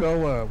vehicle? You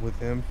go with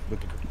him with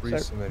the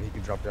Caprice, Sir. and then he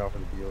can drop you off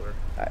at the dealer.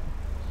 Alright.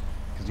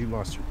 Because you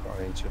lost your car,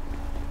 ain't you?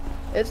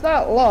 It's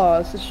not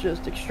lost, it's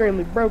just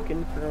extremely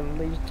broken from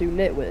these 2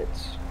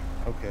 nitwits.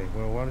 Okay.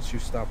 Well, why don't you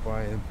stop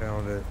by,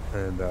 impound it,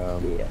 and Yeah.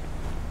 collect it.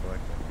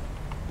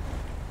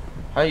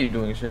 How you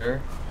doing,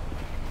 sir?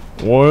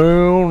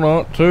 Well,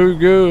 not too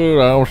good.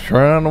 I was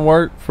trying to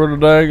work for the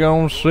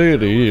daggone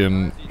city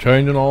and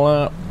changing the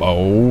light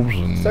bulbs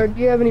and Sir,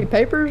 do you have any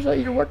papers that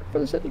you're working for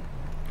the city?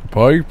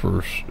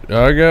 papers.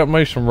 I got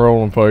me some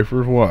rolling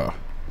papers. Why?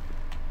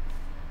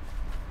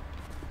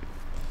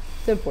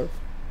 10-4.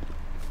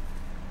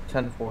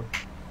 10-4.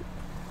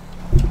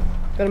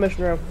 Got a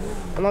mission room.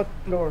 Unlock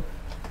the door.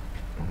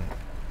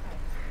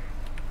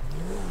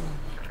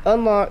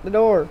 Unlock the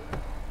door.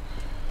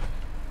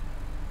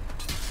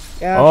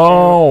 Gosh,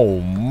 Oh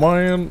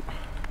man,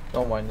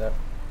 Don't mind that.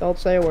 Don't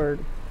say a word.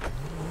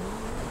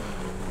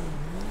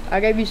 I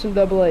gave you some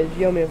double A's.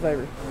 You owe me a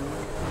favor.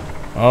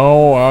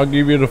 Oh, I'll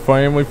give you the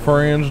family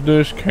friends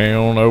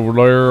discount over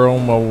there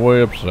on my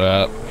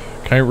website.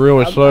 Can't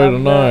really say the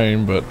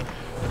name, but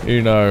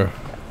you know.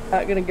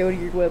 Not gonna go to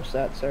your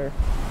website, sir.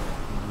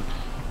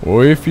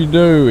 Well, if you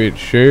do, it's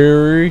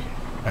Sherry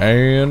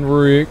and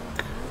Rick.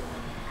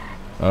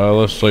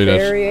 Let's see.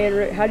 Sherry and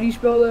Rick. How do you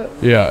spell that?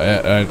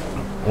 Yeah.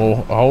 Well,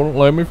 hold on.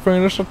 Let me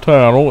finish the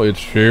title. It's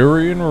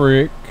Sherry and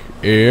Rick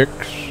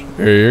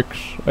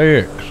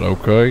XXX.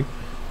 Okay.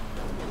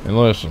 And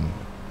listen.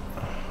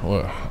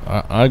 Well,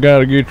 I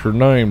gotta get your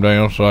name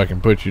down so I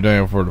can put you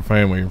down for the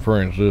family and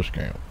friends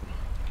discount.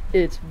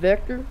 It's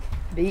Vector,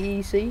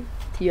 VectorOneil.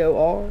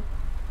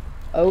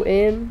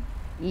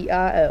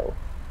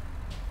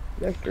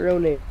 Vector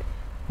O'Neil.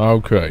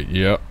 Okay,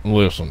 yeah.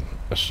 Listen,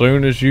 as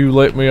soon as you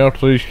let me out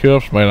to these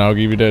cuffs, man, I'll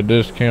give you that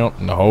discount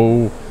and the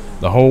whole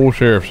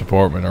sheriff's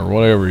department or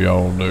whatever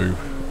y'all do. You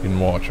can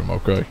watch them,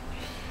 okay?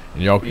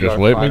 And y'all can just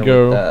let me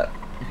go.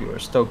 You are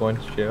still going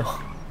to jail.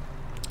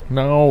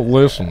 No,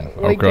 listen,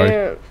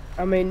 okay.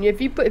 I mean, if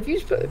you put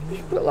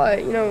like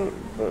you know,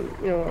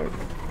 a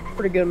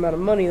pretty good amount of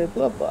money in the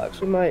glove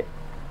box, we might.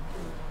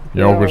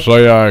 Y'all can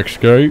say I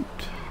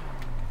escaped.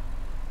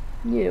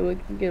 Yeah, we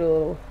can get a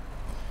little,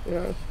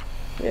 yeah.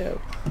 Yeah,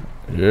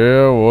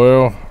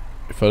 well,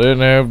 if I didn't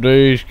have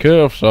these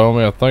cuffs on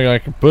me, I think I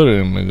could put it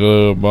in the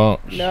glove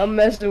box. No, I'm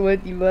messing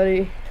with you,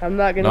 buddy. I'm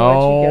not gonna let you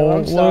go.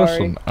 I'm sorry.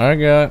 Listen, I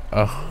got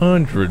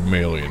 100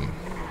 million.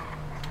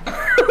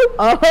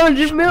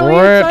 100 million,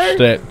 Scratch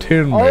that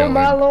 10 million. Oh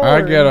my lord!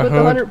 I got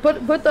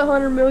put the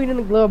 100 million in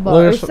the glove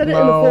box. Set it in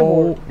the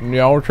floorboard.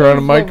 Y'all trying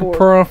to make a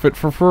profit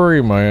for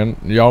free, man.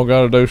 Y'all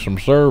got to do some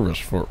service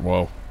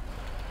for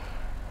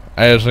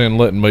as in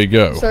letting me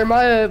go. Sir,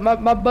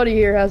 my buddy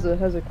here has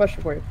a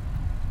question for you.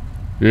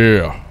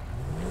 Yeah.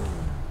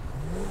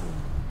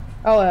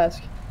 I'll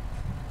ask.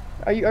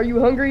 Are you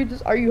hungry?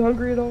 Are you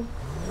hungry at all?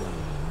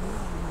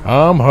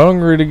 I'm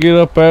hungry to get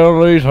up out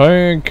of these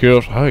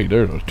handcuffs. Hey,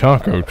 there's a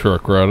taco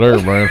truck right there,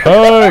 man.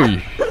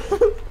 Hey!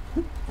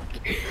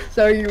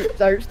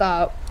 Sir,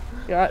 stop.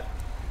 You're not.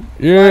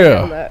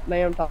 Yeah. That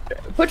damn top.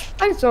 Put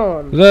your lights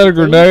on. Is that a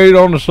grenade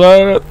on the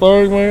side of that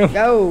thing, man?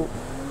 Go.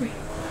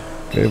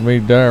 Gave me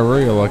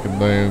diarrhea like a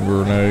damn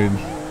grenade.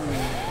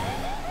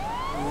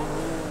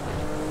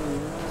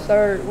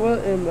 Sir,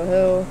 what in the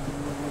hell?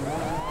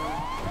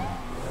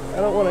 I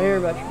don't want to hear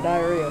about your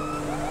diarrhea.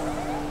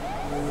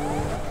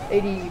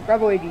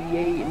 Bravo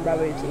 88 and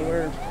Bravo 18,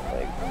 we're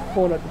like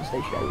pulling up to the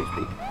station as we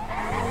speak.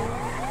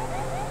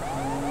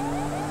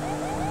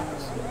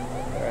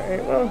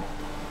 Alright, well.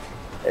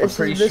 I'm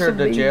pretty sure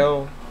the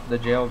jail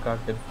got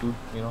good food,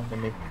 you know, they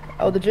make.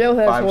 Oh, the jail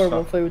has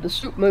horrible food. The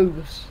soup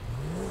moves.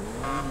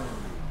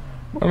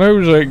 And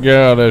who's that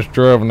guy that's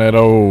driving that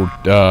old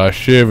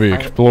Chevy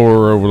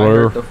Explorer over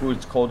there? The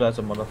food's cold as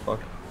a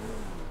motherfucker.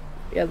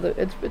 Yeah,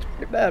 it's pretty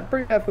bad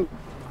food.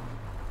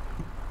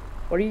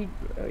 What are you?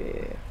 Oh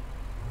yeah.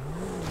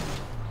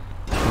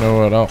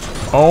 No, I don't.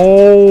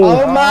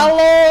 Oh my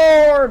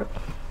lord!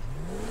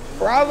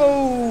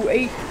 Bravo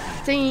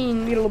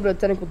 18. Need a little bit of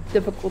technical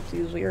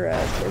difficulties. We're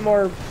at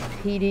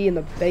MRPD in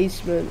the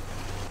basement.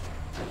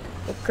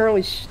 We're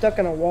currently stuck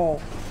in a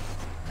wall.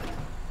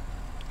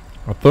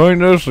 I think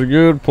that's a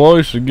good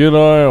place to get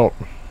out.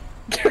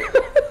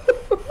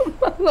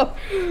 Hold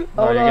you're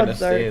on, gonna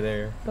stay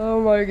there. Oh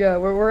my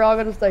god, we're all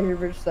gonna stay here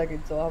for a second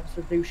until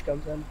Officer Douche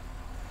comes in.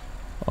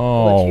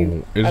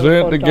 Oh, is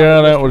that the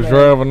guy that was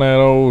driving that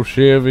old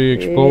Chevy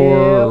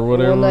Explorer or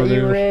whatever the one that it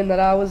you were is? in, that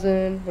I was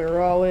in. We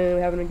were all in,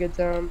 having a good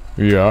time.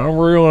 Yeah, I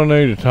really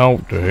need to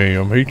talk to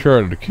him. He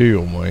tried to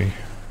kill me.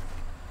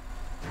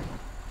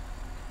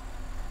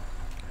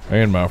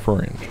 And my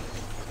friends.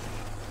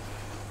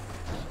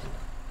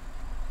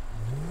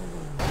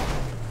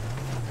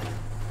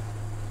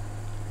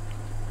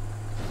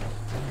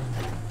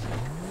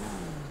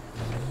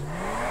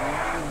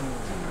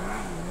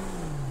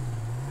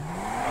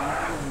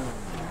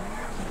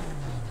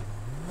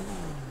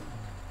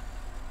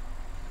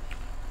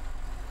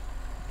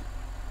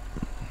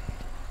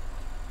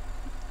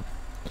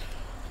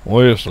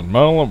 Listen,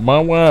 my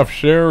wife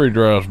Sherry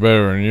drives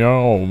better than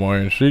y'all,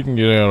 man. She can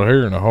get out of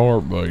here in a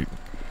heartbeat.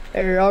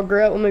 Hey,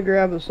 let me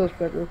grab the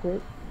suspect real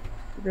quick.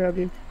 Grab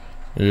you.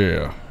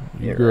 Yeah,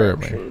 you grab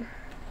me.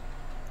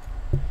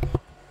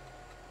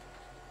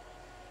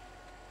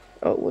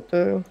 Oh, what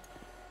the?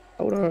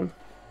 Hold on.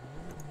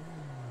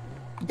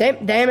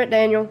 Damn it,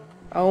 Daniel.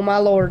 Oh my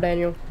lord,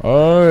 Daniel.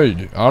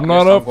 Hey, I'm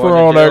not up for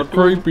all that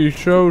creepy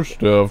show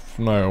stuff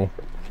now.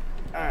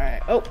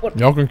 Alright. Oh, what?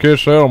 Y'all can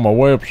catch that on my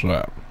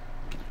website.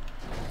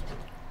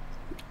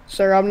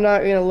 Sir, I'm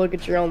not gonna look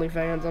at your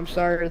OnlyFans. I'm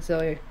sorry to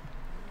tell you.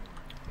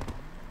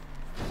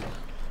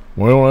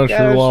 Well, that's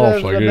your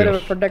loss, I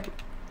guess.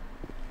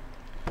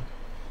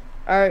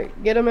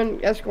 Alright, get him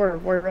and escort him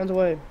before he runs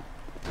away.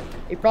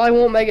 He probably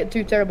won't make it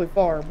too terribly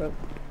far, but...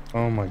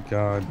 Oh my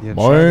god. Yeah,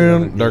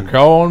 man, they're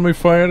calling me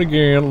fat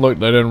again. Look,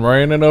 they done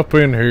ran it up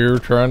in here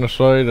trying to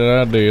say that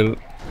I did it.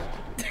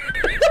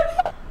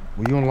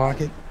 Will you unlock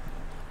it?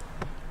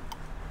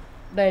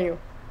 Daniel.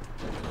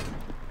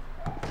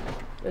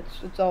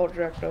 It's all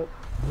jacked up.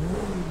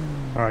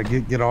 All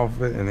right, get off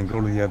it and then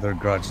go to the other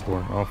garage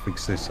door. I'll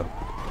fix this up.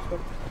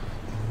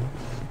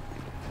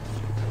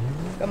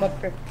 Come up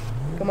here.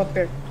 Come up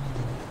here.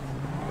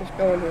 Let's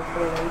go in here for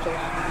the angels.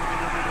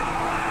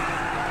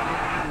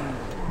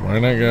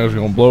 Man, that guy's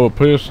gonna blow a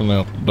piston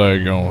out the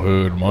daggone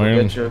hood, man.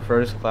 We'll get your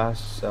first class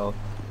cell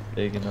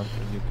big enough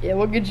for you. Yeah,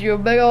 we'll get you a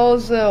big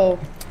old cell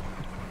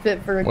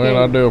fit for a king.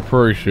 Well, I do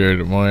appreciate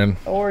it, man.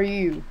 Or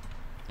you.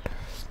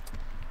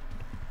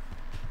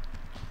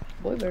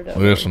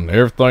 Listen,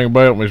 everything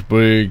about me's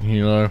big,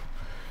 you know.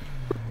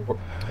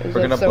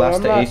 We're gonna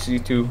blast the AC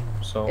too,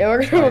 so yeah,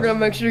 we're gonna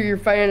make sure your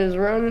fan is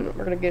running.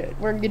 We're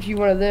gonna get you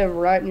one of them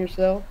right in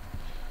yourself.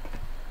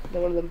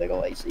 Then one of them big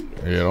old AC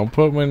units. Yeah, don't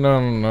put me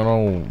down in that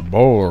old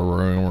boiler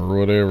room or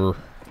whatever.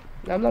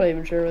 I'm not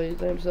even sure what these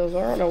damn cells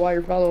are. I don't know why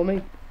you're following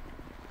me.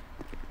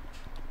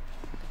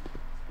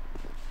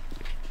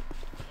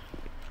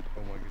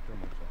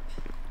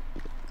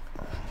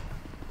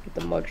 Get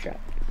the mugshot.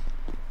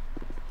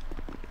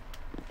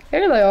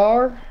 Here they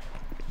are.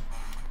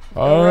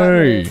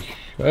 Hey,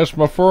 that's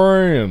my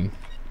friend.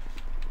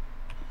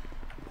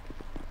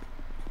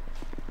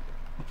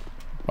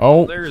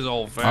 Oh, there's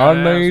old fat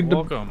I need to.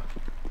 Welcome.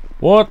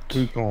 What?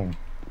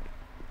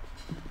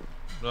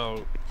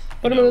 No.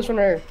 Put him in this one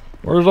here.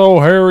 Where's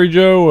old Harry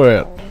Joe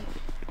at?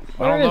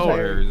 I don't know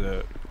where he's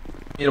at.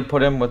 You need to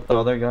put him with the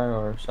other guy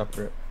or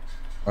separate?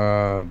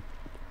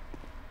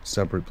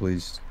 Separate,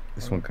 please.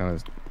 This one kind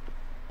of.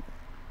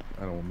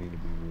 I don't mean to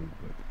be rude,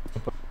 but.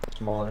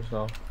 Smaller,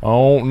 so.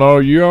 Oh no,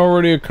 you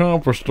already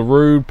accomplished the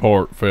rude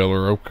part,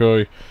 feller.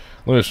 Okay.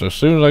 Listen, as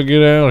soon as I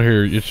get out of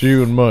here, it's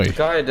you and me.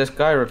 This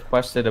guy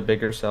requested a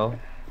bigger cell.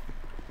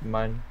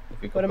 Mine.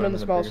 If you put him in the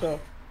small cell.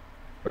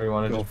 Or you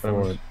want to just put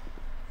him in?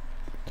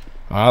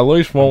 I at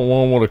least want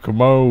one with a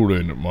commode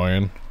in it,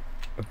 man.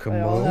 A commode?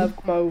 I all have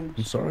commodes.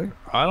 I'm sorry?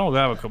 I don't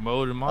have a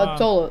commode in mine. A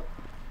toilet.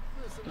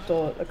 A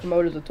toilet. A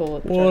commode is a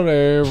toilet.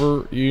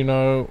 Whatever, you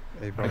know.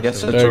 I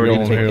guess it's already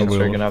taken, so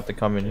you're gonna have to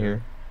come in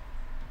here.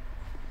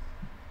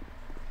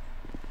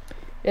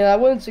 Yeah, I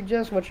wouldn't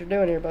suggest what you're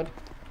doing here, bud.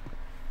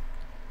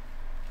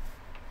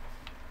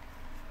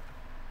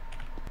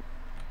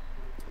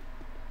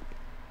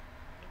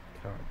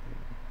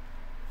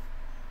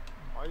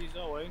 Why are you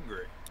so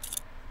angry?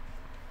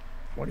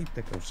 Why do you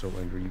think I'm so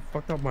angry? You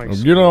fucked up my.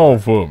 Get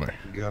off of me.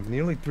 You got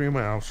nearly 3 of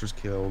my officers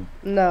killed.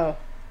 No.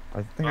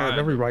 I think I have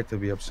every right to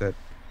be upset.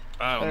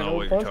 I don't know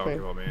what you're talking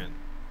about, man.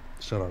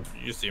 Shut up.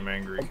 You seem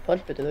angry. I'll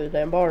punch me to those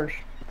damn bars.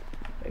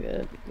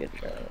 Get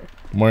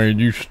Man,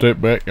 you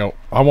step back. I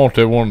want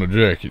that one in the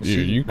jacket. Yeah,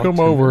 you come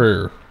over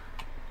here.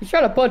 He's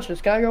trying to punch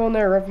us. Can I go in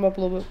there and rough him up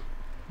a little bit?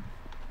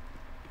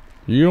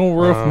 You don't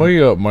rough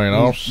me up, man.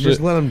 I'll sit.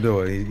 Just let him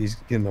do it. He's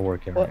getting the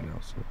work out right now.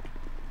 So.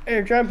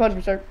 Here, try and punch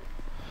me, sir.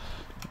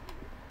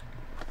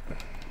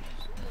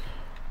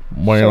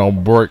 Man, I'll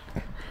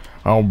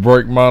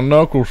break my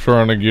knuckles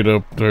trying to get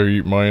up there,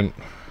 you man.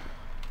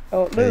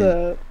 Don't do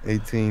that.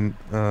 18.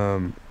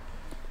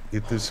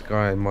 Get this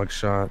guy a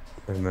mugshot,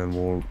 and then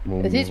we'll.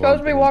 Is he supposed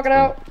to be walking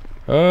out?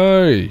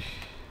 Hey.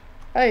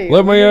 Hey.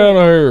 Let me out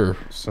of here.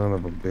 Son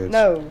of a bitch.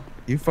 No.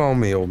 You follow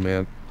me, old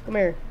man. Come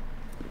here.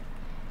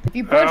 If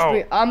you punch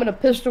me, I'm gonna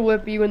pistol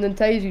whip you and then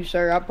tase you,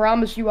 sir. I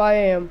promise you I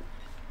am.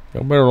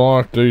 Y'all better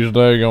lock these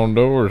daggone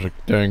doors. The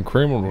dang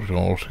criminals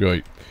gonna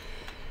escape.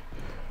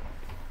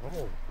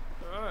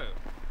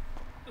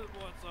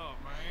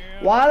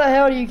 Why the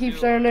hell do you keep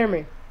standing near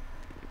me?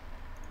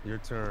 Your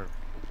turn.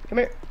 Come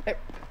here. Hey.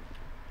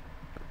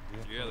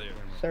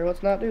 Sir,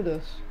 let's not do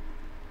this.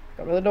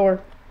 Come to the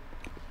door.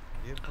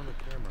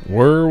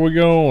 Where are we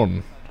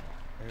going?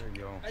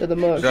 To the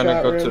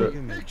mugshot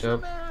room.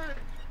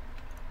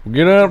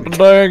 Get out the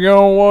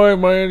daggone way,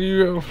 man.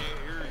 You.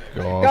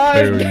 God,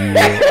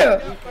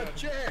 guys,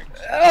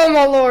 oh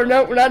my lord,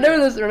 no, we're not doing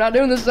this. We're not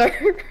doing this, sir.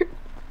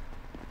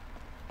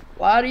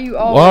 Why do you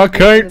always? Well, I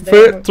can't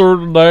fit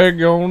through the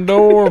daggone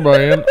door,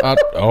 man.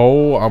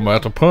 I'm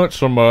about to punch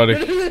somebody.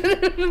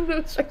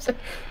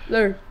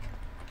 There.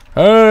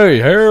 Hey,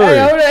 Harry.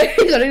 Hey, I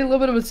need a little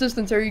bit of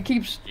assistance here.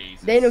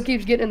 Daniel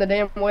keeps getting in the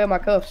damn way of my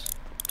cuffs.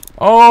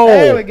 Oh.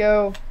 There we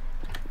go.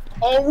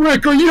 Oh,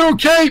 Rick, are you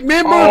okay?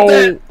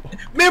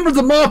 Remember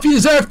the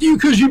mafia's after you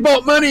because you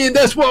bought money, and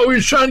that's why we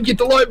were trying to get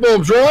the light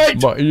bulbs, right?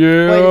 But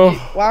yeah. Wait,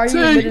 why are you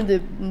admitting to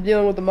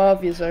dealing with the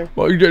mafia, sir?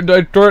 Well,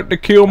 they threatened to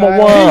kill my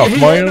wife, he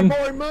man. had to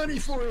borrow money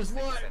for his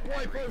life.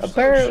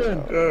 Apparently,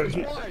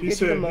 get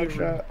you the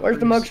mugshot. Where's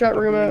the mugshot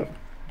room at?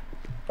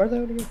 Where's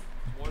that again?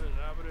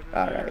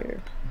 Right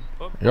here.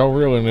 Y'all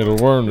really need to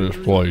learn this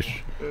place.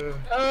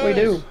 We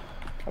do.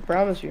 I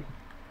promise you.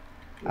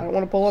 I don't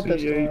want to pull up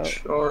this.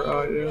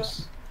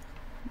 C-H-R-I-S.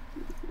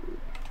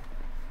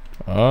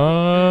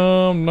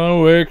 I'm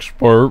no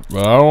expert,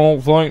 but I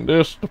don't think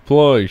this is the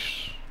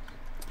place.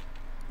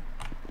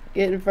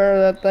 Get in front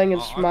of that thing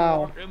and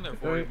smile.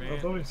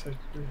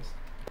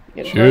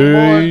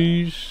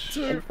 Jeez.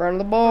 In front of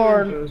the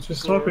board.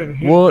 Just hop in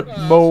here. What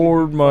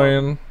board,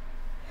 man?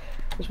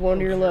 There's one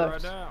to your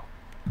left.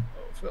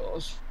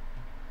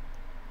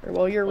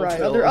 Well, you're right.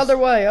 Other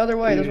way.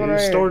 There's one right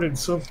here. Started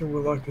something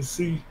with like a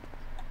C.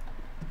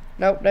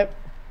 Nope.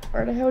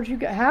 Where the hell did you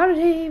go? How did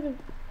he even?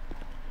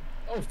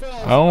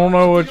 I don't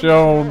know what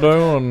y'all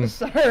doing.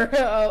 Sir,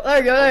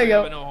 there you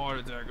go. No heart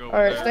attack over All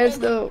right, there. stand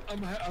still. I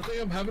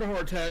think I'm having a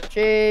heart attack.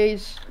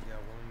 Cheese.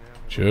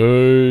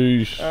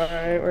 Jeez.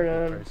 Alright, we're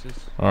done.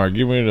 Alright,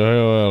 get me the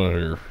hell out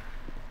of here.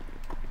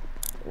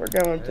 We're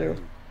going to.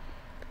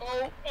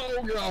 Oh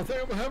God, I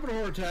think I'm having a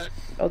heart attack.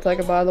 I'll take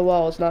it by the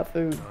wall. It's not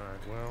food.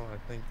 Alright, well, I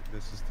think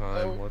this is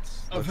time.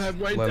 Let's let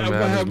him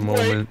have his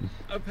moment.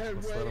 Let's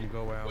let him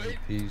go out in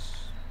peace.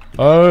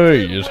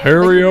 Hey, is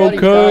Harry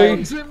okay?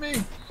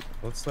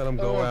 Let's let him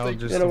go out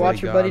just gonna the watch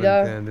way your God buddy die?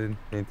 intended.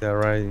 Ain't that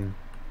right?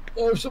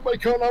 Oh, somebody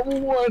call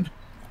 911.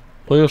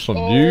 Listen,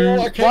 you.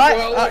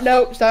 What?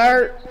 No,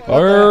 sir.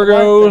 There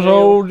goes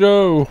old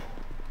Joe.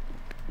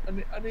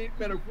 I need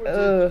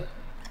medical.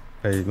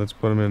 Hey, let's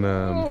put him in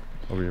over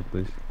here,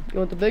 please. You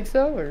want the big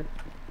cell or?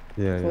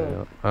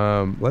 Yeah.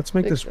 Let's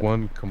make this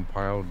one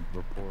compiled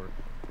report.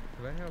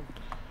 Could I have?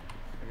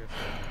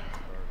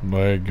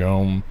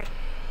 Daggone.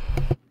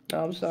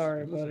 I'm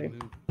sorry, buddy.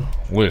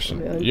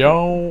 Listen,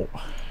 y'all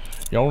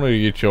need to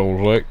get your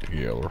elect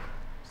together.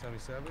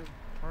 77.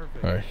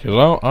 Perfect. Hey,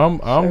 cause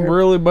I'm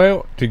really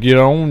about to get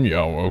on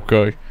y'all.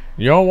 Okay,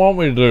 y'all want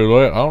me to do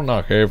that? I'll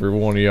knock every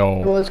one of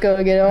y'all. What's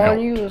gonna get on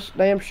you? This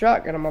damn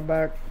shotgun on my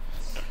back.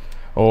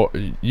 Oh,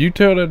 you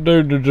tell that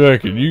dude the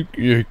jacket.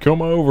 You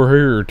come over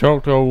here and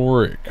talk to old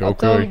Rick. Okay. I'll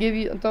tell him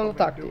to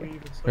talk to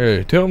you.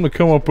 Hey, tell him to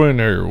come up in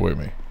here with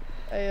me.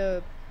 Hey,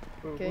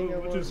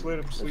 We'll just let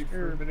him sleep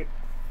for a minute.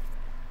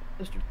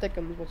 Mr.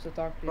 Thickums wants to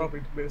talk to you. Probably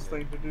the best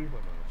thing to do.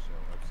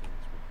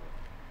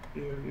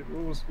 Yeah,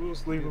 we'll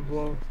just leave him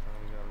alone.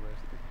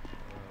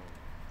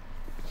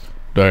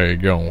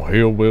 Daggone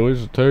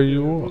hillbillies, I tell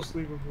you We'll what. just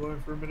leave him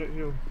alone for a minute.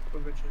 He'll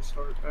eventually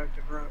start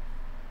acting right.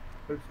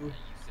 Hopefully.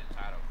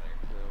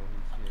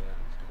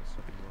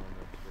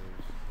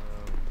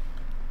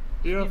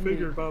 Yeah, I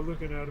figured by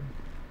looking at him.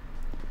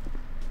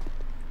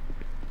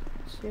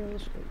 See how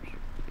this goes.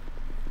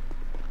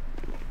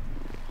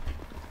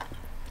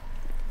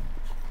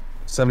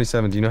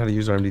 77. Do you know how to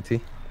use our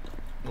MDT?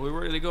 Are we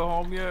ready to go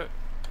home yet?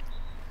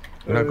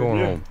 We're not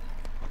going home.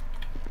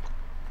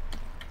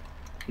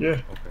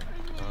 Yeah.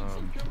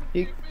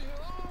 Okay.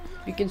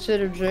 You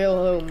consider jail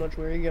home, which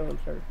way are you going,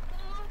 sir?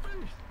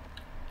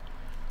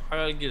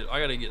 I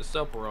gotta get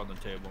supper on the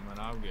table, man.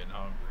 I'm getting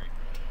hungry.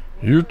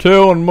 You're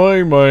telling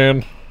me,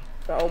 man.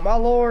 Oh my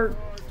lord.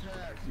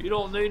 You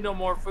don't need no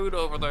more food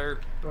over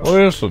there.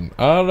 Listen,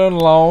 I done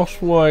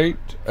lost weight,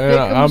 and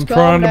Thickums, I'm calm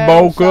trying to down,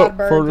 bulk up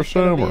Sideburns, for the it's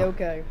gonna be summer.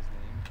 okay.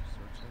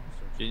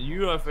 Can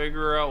you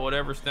figure out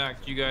whatever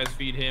snacks you guys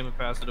feed him and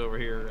pass it over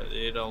here?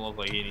 It don't look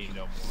like he needs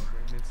no more.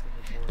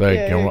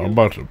 I'm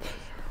about to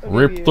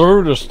rip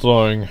through this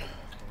thing.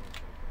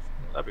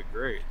 That'd be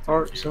great.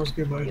 Alright, sounds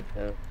good, man.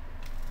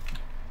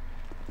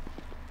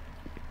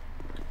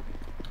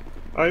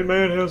 Hey,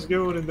 man, how's it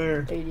going in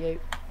there? 88.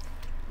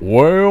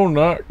 Well,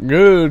 not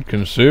good,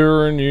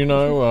 considering, you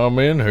know, I'm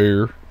in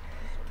here.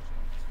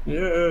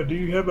 Yeah, do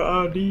you have an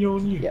ID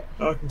on you? Yeah.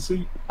 I can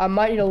see. I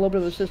might need a little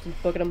bit of assistance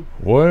booking him.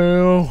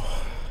 Well,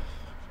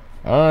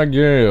 I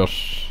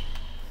guess.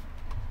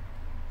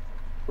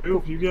 Well,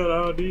 if you got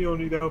an ID on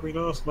you, that'll be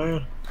nice,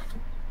 man.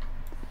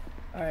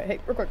 Alright, hey,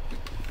 real quick.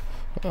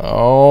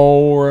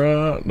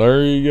 Alright,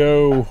 there you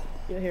go.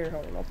 Yeah, here,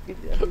 hold on. I'll give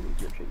you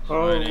that.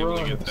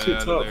 Alright, sit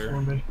top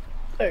for me.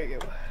 There you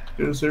go.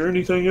 Is there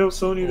anything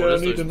else on you that I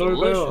need to know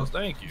about?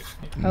 Thank you.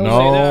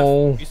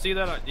 No. You see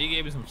that? He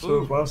gave me some food.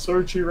 So if I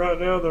search you right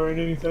now, there ain't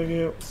anything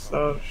else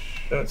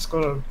that's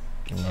gonna...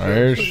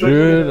 I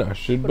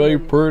should be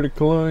pretty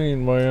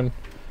clean, man.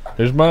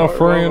 Is my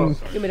friend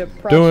Give me the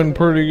doing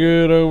pretty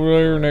good over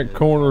there in that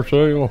corner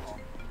cell?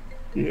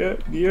 Yeah,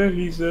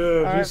 he's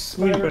just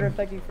sleeping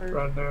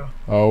right now.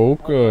 Oh,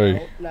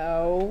 okay.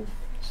 No,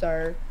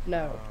 sir,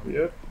 no.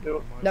 Yep,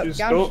 No, just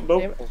gosh,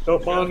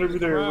 don't mind over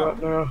there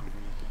right now.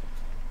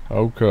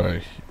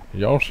 Okay.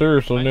 Y'all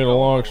seriously need to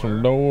lock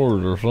some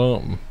doors or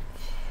something.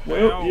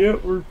 Well, yeah,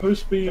 we're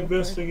supposed to be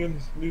investing in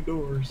new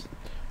doors.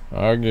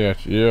 I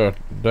guess, yeah.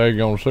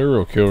 Daggone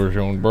serial killers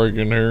gonna break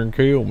in here and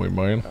kill me,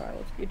 man. Alright,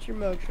 let's get your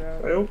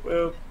mugshot.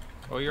 Well,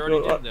 Oh, you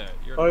already did that.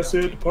 I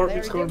said the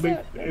department's going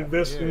to be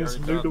investing in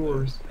some new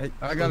doors. Hey,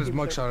 I got his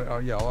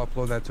mugshot. Yeah, I'll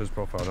upload that to his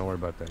profile. Don't worry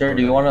about that. Sir,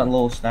 do you want a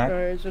little snack?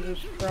 Alright, so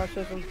just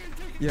processing.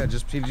 Yeah, he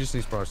just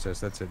needs process.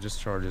 That's it.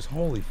 Just charges.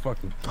 Holy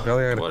fucking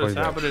belly! I gotta What play is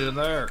that. happening in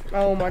there?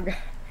 Oh my god.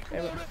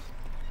 Damn it.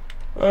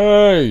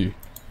 Hey!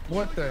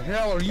 What the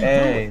hell are you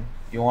Hey, doing?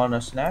 you want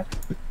a snack?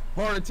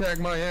 Heart attack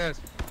my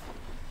ass.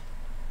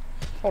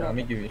 Hold Let on.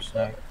 me give you a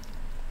snack.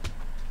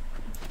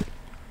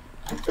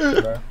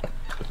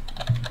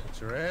 It's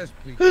your ass,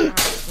 please. God,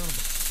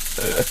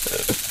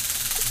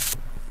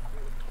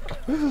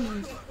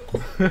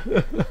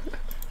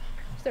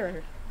 Stay right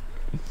here.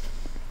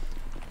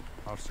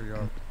 Officer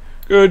Yard.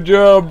 Good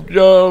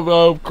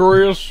job,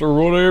 Chris, or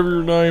whatever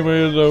your name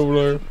is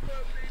over there.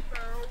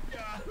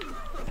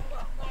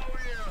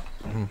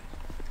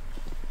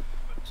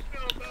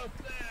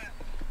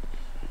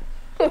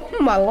 Oh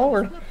my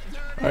lord.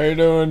 How you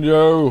doing,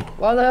 Joe?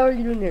 Why the hell are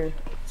you doing here?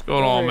 What's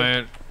going on,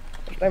 man?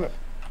 Damn it.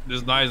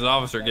 This nice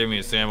officer gave me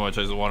a sandwich.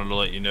 I just wanted to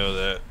let you know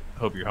that.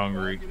 Hope you're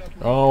hungry.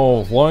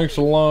 Oh, thanks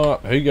a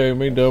lot. He gave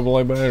me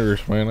AA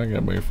batteries, man. That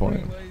got me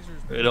fun.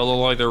 They don't look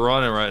like they're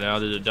running right now.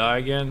 Did it die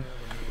again?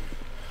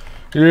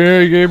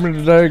 Yeah, he gave me the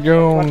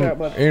daggone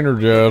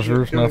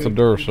Energizers, not the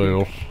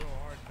Duracells.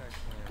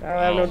 I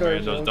have no man,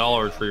 Duracells. those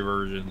Dollar Tree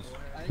versions.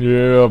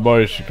 Yeah,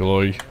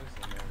 basically.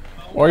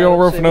 Why y'all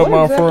roughing up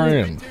my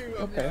friend?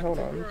 Okay, hold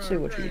on. Let's see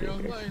what you do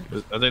here.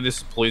 I think this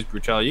is police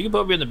brutality. You can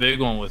put me in the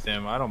big one with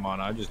him. I don't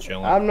mind. I'm just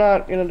chilling. I'm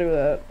not gonna do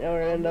that. Y'all are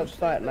gonna end up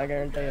fighting, I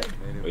guarantee it.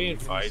 We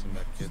ain't fighting.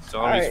 It's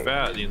all he's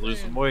fat and he lose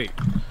some weight.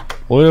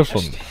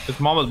 Listen. His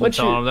mama's been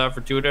telling him that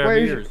for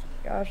 2.5 years.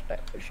 Gosh,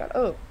 shut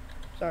up.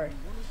 Sorry.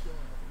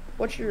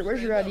 Where's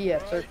your ID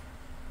at, sir?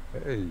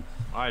 Hey.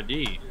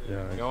 ID?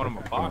 Yeah, I got one in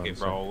my pocket,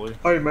 probably.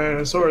 Hey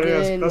man, sorry to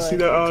ask. Can I see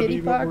that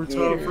ID one more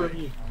time from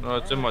you? No,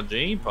 it's in my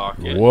jean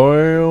pocket.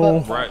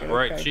 Well,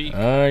 right cheek.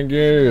 I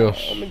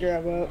guess. Let me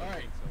grab up.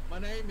 My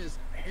name is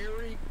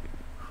Harry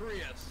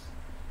Chris.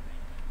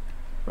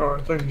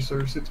 Alright, thank you,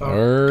 sir. Sit tight.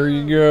 There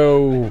you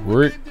go,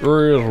 Rick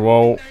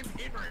Griswold.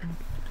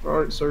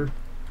 Alright, sir.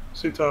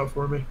 Sit tight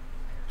for me.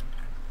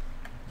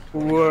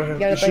 Well,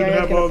 we should I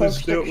have all gotta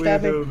this dealt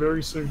with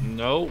very soon.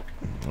 Nope.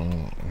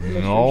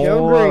 No.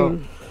 Joe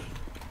Green.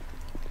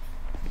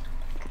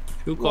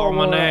 Who called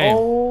my name?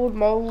 Old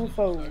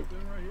mofo.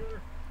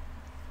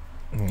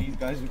 These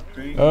guys are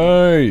crazy.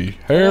 Hey,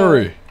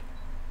 Harry.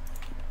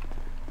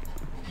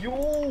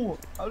 Yo,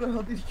 how the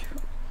hell did you?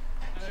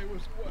 Hey,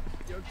 what's what?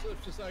 Your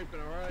clip's just open,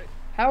 alright?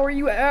 How are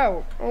you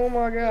out? Oh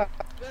my god.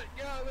 That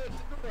guy left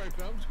the door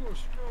open. I'm just gonna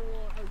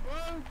stroll on. Hey,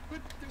 whoa,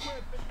 put the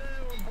weapon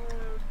down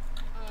hard,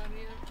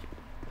 honey.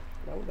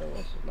 No,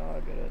 this is not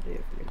a good idea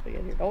for me to be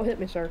in here. Don't hit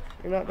me, sir.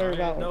 You're not very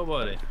violent.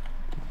 Nobody.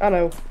 I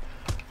know.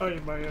 Hey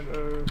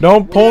man,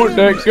 Don't point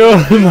that gun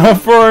at my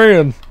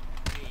friend.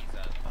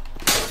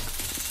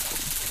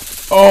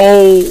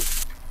 Oh.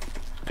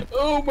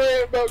 Oh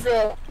man, about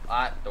God.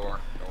 Door.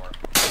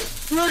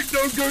 Rick,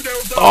 don't go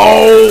down.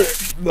 Oh.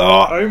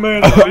 No. hey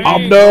man,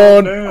 I'm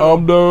done.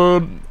 I'm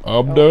done.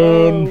 I'm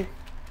done.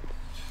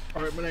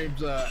 Alright, my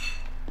name's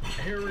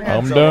Harry.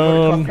 I'm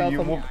done.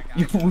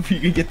 You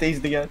can get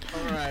these again.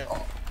 Alright.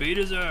 Beat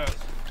his ass.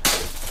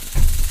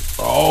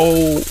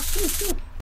 Oh.